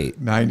 98.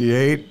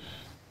 98,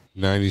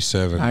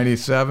 97.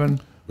 97.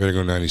 Better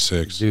go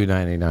 96. Do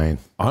 99.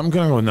 I'm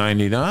gonna go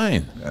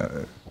 99.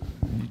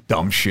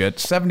 Dumb shit.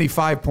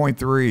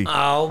 75.3.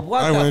 Oh,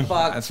 what I the win.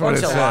 fuck? That's what Bunch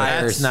it of said.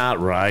 liars. That's not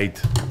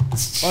right.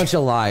 Bunch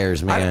of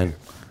liars, man.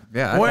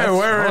 Yeah.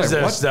 Where is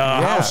what? this? The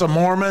Yeah. House of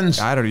Mormons?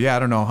 I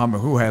don't know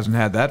who hasn't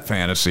had that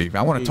fantasy.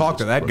 I want to talk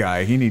to that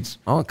guy. He needs.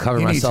 I want to cover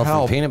he needs myself in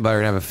help. peanut butter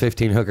and have a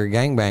 15-hooker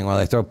gangbang while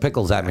they throw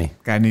pickles at me.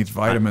 Guy needs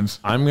vitamins.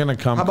 I'm gonna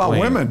come. How about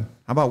clean. women?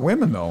 How about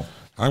women though?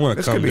 I'm going to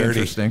This come could be dirty.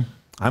 interesting.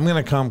 I'm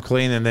gonna come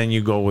clean, and then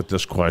you go with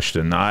this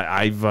question.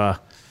 I've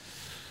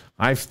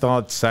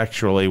thought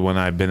sexually when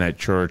I've been at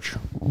church,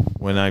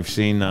 when I've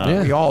seen.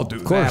 Yeah. We all do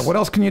Of course. that. What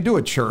else can you do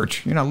at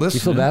church? You're not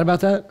listening. You feel bad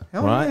about that?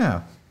 Hell Right?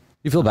 yeah.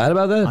 You feel bad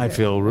about that? I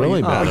feel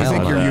really bad. you think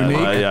about you're that. unique?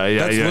 Yeah,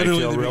 That's I literally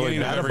feel the really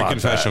beginning of bad every about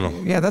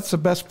confessional. Yeah, that's the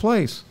best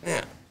place.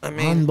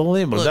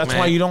 Unbelievable. That's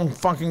why you don't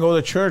fucking go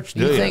to church,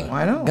 do you? You think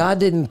I know. God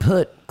didn't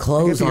put Get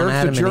clothes the on urge to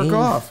Adam and jerk Eve?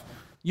 off.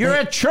 You're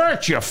at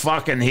church, you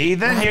fucking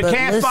heathen. Yeah, You but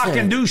can't listen,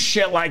 fucking do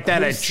shit like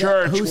that at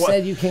church. Who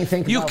said you can't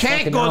think You about can't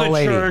fucking go an to old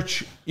lady?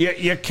 church.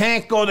 You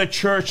can't go to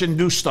church and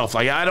do stuff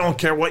like that. I don't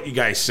care what you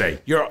guys say.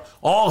 You're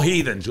all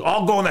heathens. You're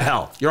all going to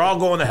hell. You're all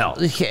going to hell.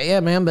 Yeah,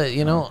 man, but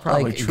you know,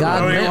 Probably like true.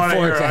 God Oh, you meant wanna for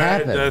it hear to it?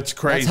 happen. That's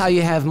crazy. That's how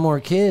you have more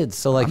kids.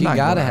 So like, I'm you not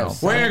gotta going to have. hell.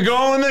 Some. When you're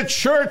going to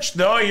church,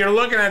 though, you're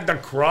looking at the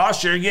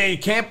cross. You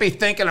can't be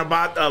thinking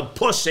about a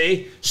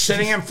pussy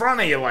sitting in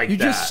front of you like You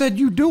that. just said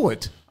you do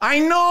it. I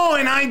know,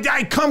 and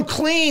I come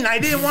clean. I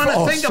didn't want to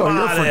Oh, think so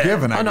about you're it.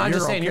 forgiven. Oh no, I'm You're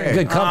just saying you're okay. in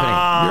good company.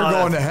 You're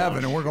going to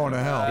heaven and we're going to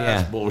hell.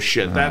 yeah.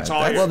 Bullshit. That's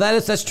all. Well,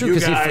 that's true You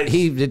because guys-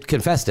 he did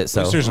confessed it.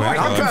 So There's an I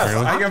afterlife, confess.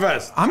 apparently. I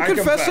confess. I'm I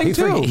confessing he's,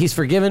 too. he's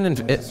forgiven and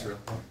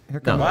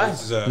no. What?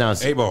 This is No,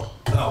 it's- 8-ball.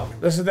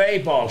 This is the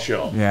 8-Ball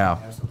show. Yeah.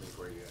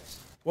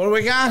 What do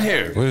we got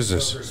here? What is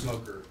this?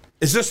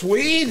 Is this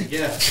weed?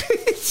 Yeah.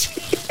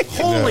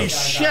 Holy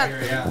shit.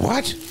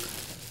 What?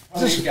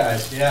 These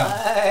guys, yeah.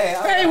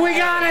 Hey, we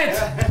got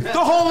it. The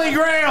Holy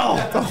Grail.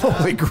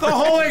 Holy The crap.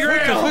 Holy What the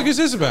Grail. fuck is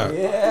this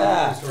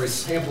about? Story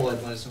sample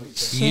it when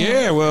it's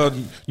Yeah, well,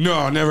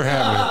 no, never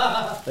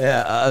happened.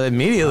 Yeah,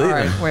 immediately. All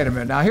right, wait a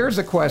minute. Now here's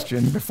a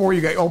question before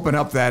you open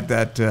up that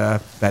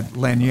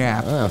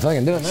lanyap. Oh,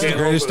 fucking doing The that.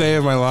 greatest day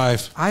of my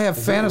life. I have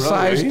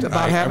fantasized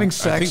about having I think,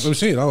 sex. let me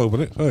see it. I'll open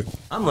it. Look.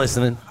 I'm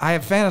listening. I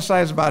have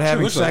fantasized about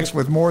having looks like sex it.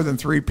 with more than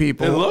 3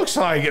 people. It looks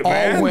like it, all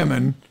man.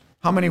 women.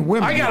 How many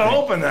women? I do you gotta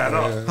think? open that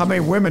up. How many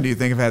women do you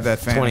think have had that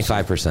fantasy?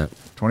 25%.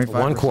 25%.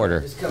 1 quarter.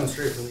 It's coming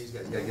straight from these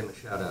guys. You gotta give them a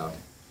shout out.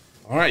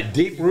 All right,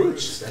 Deep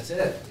Roots. That's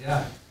it.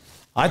 Yeah.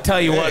 I tell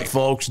you what,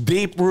 folks,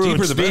 Deep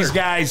Roots. the These better.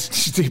 guys.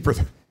 Deeper.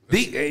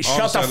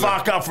 Shut the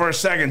fuck up for a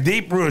second.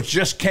 Deep Roots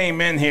just came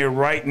in here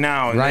right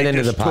now. And Right they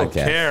into just the took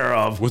podcast. care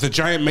of With a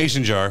giant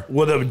mason jar.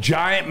 with a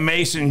giant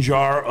mason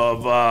jar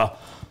of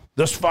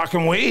this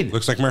fucking weed.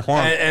 Looks like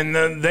marijuana.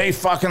 And they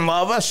fucking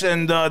love us,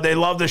 and they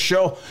love the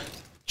show.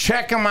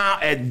 Check them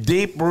out at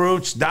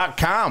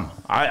deeproots.com.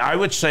 I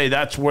would say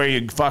that's where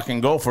you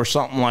fucking go for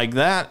something like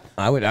that.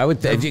 I would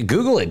if you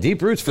Google it,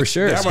 Deep Roots for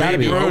sure. That It's might gotta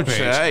be be. your Roots,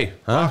 homepage. hey.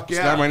 Fuck It's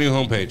yeah. not my new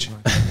homepage.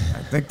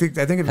 I think it's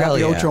got Hell the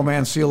yeah. Ocho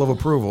Man seal of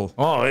approval.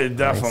 Oh, it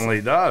definitely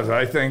does.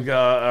 I think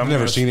I've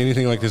never seen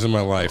anything like this in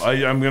my life.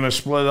 I'm going to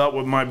split up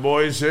with my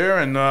boys here,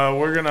 and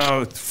we're going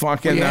to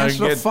fucking Can you answer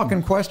the get...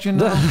 fucking question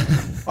now?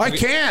 I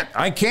can't.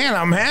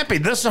 I'm happy.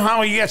 This is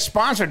how you get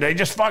sponsored. They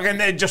just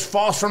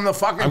falls from the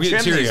fucking I'm getting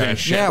chimneys teary-eyed. and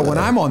shit. Yeah, when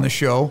I'm on the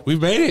show. We've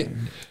made it.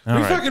 We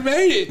right. fucking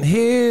made it.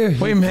 Here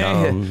We he made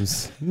it.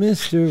 comes,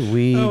 Mr.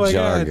 Weed Oh my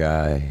Jar God.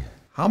 Guy.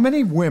 How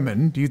many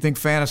women do you think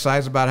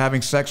fantasize about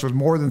having sex with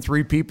more than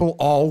 3 people?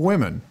 All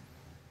women.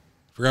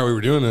 Forgot we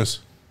were doing this.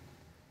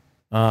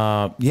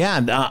 Yeah,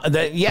 I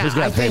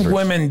think papers?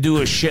 women do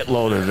a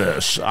shitload of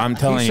this. I'm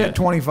He telling you. said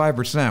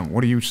 25%.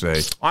 What do you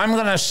say, I'm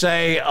going to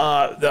say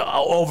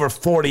over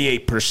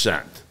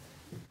 48%.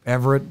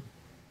 Everett?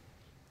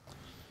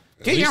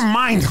 Get your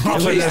mind off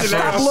of this.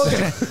 Stop looking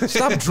at,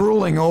 stop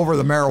drooling over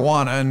the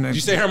marijuana. And Did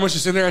you say how much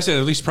is in there? I said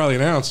at least probably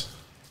an ounce.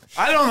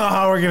 I don't know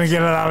how we're going to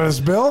get it out of this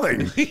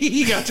building.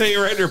 You got to tell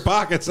you right in their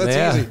pockets. That's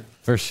Yeah, easy.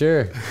 for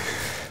sure.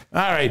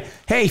 All right.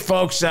 Hey,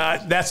 folks,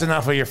 that's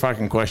enough of your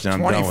fucking question.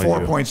 I'm done with you.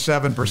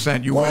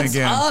 24.7%. You win What's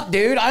again. up,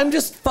 dude? I'm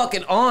just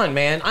fucking on,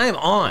 man. I am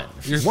on.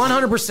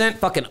 100%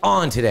 fucking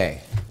on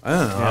today. I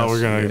don't know how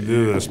we're going to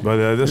do this, but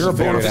this You're a is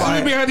bona beautiful. fide-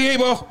 Put me behind the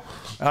 8-ball.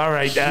 All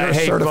right. You're a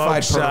Hey,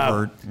 certified folks,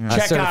 pervert. Yeah.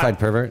 check Certified out.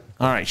 pervert.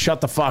 All right,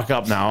 shut the fuck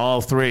up now,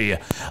 all three of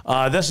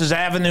you. This is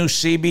Avenue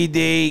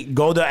CBD.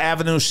 Go to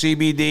Avenue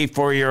CBD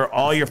for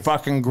all your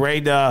fucking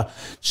great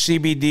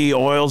CBD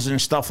oils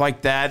and stuff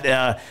like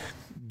that.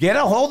 Get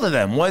a hold of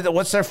them.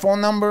 What's their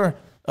phone number?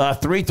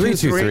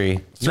 323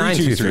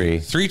 323 923.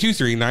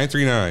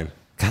 323-939.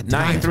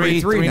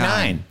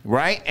 9339,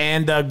 right?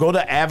 And go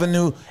to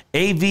Avenue,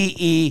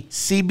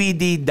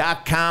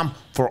 AVECBD.com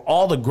for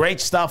all the great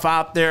stuff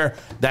out there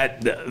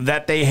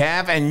that they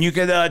have. And you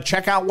could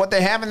check out what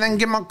they have and then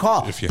give them a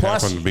call. If you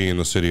Plus, happen to be in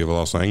the city of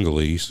Los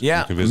Angeles, Yeah,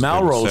 you can visit them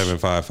at Melrose.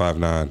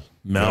 7559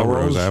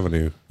 Melrose.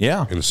 Avenue.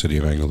 Yeah. In the city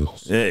of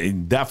Angeles.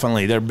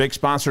 definitely. They're a big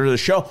sponsor of the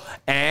show.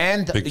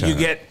 And Big you time.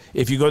 get,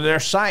 if you go to their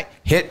site,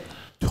 hit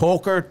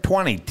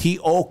Toker20,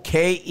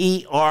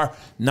 TOKER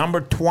number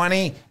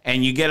 20,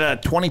 and you get a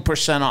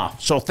 20%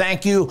 off. So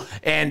thank you.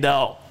 And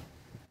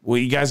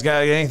you guys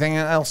got anything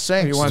else to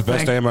say? You want the to best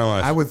thank- day of my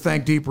life. I would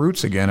thank Deep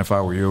Roots again if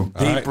I were you.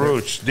 Deep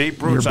Roots. I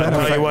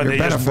tell you what, your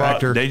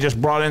benefactor. they just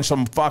brought in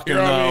some fucking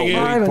You're on me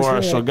again. weed for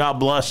us, so God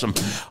bless them.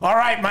 All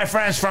right, my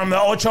friends from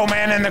the Ocho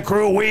Man and the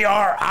crew, we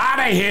are out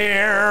of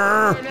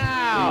here.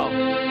 Now,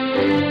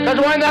 because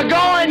when the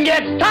going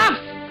gets tough,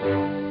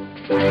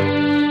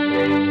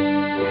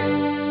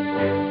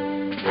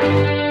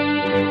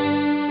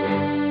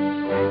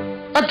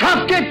 the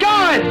tough get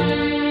going.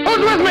 Who's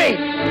with me?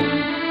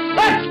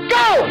 Let's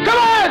go! Come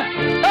on!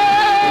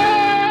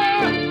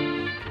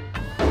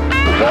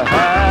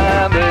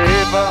 Behind the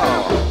eight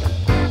ball.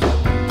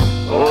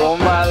 All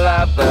my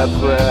life that's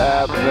where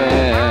I've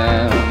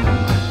been.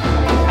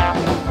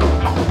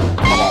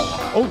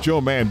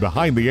 Ocho Man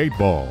Behind the 8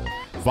 Ball.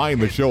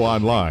 Find the show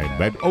online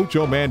at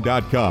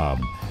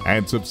ochoman.com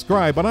and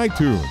subscribe on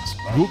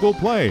iTunes, Google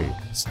Play,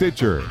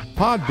 Stitcher,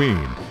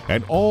 Podbean,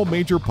 and all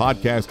major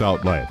podcast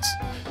outlets.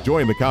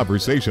 Join the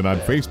conversation on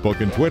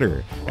Facebook and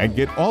Twitter and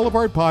get all of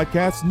our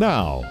podcasts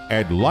now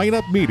at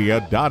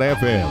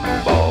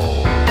lineupmedia.fm.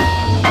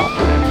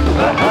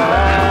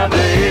 Behind the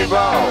eight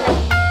ball.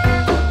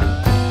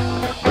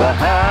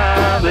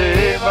 Behind the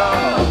eight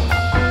ball.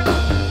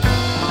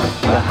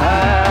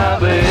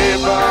 Behind the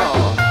eight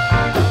ball.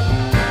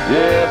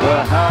 Yeah,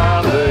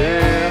 behind the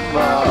eight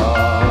ball.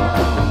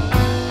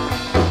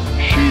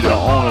 She the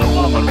only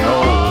woman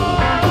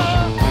knows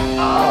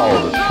all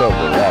the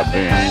trouble I've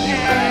been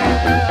in.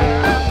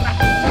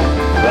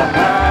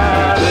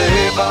 Behind the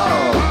eight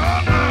ball.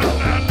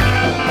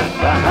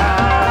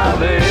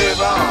 Behind the eight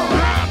ball.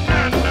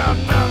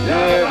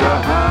 Yeah,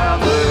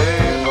 behind the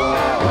eight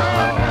ball.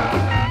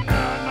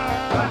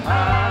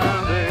 Behind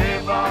the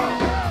eight ball.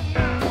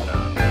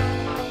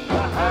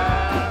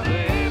 Behind the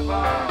eight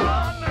ball.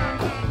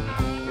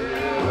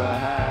 Yeah,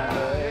 behind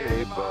the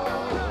eight ball.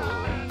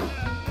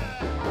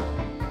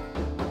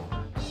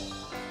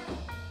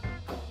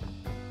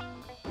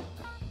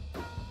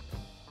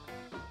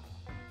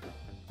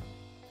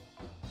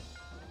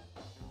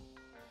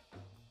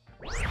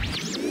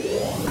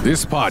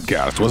 This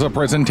podcast was a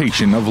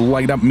presentation of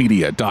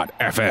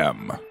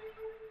lineupmedia.fm.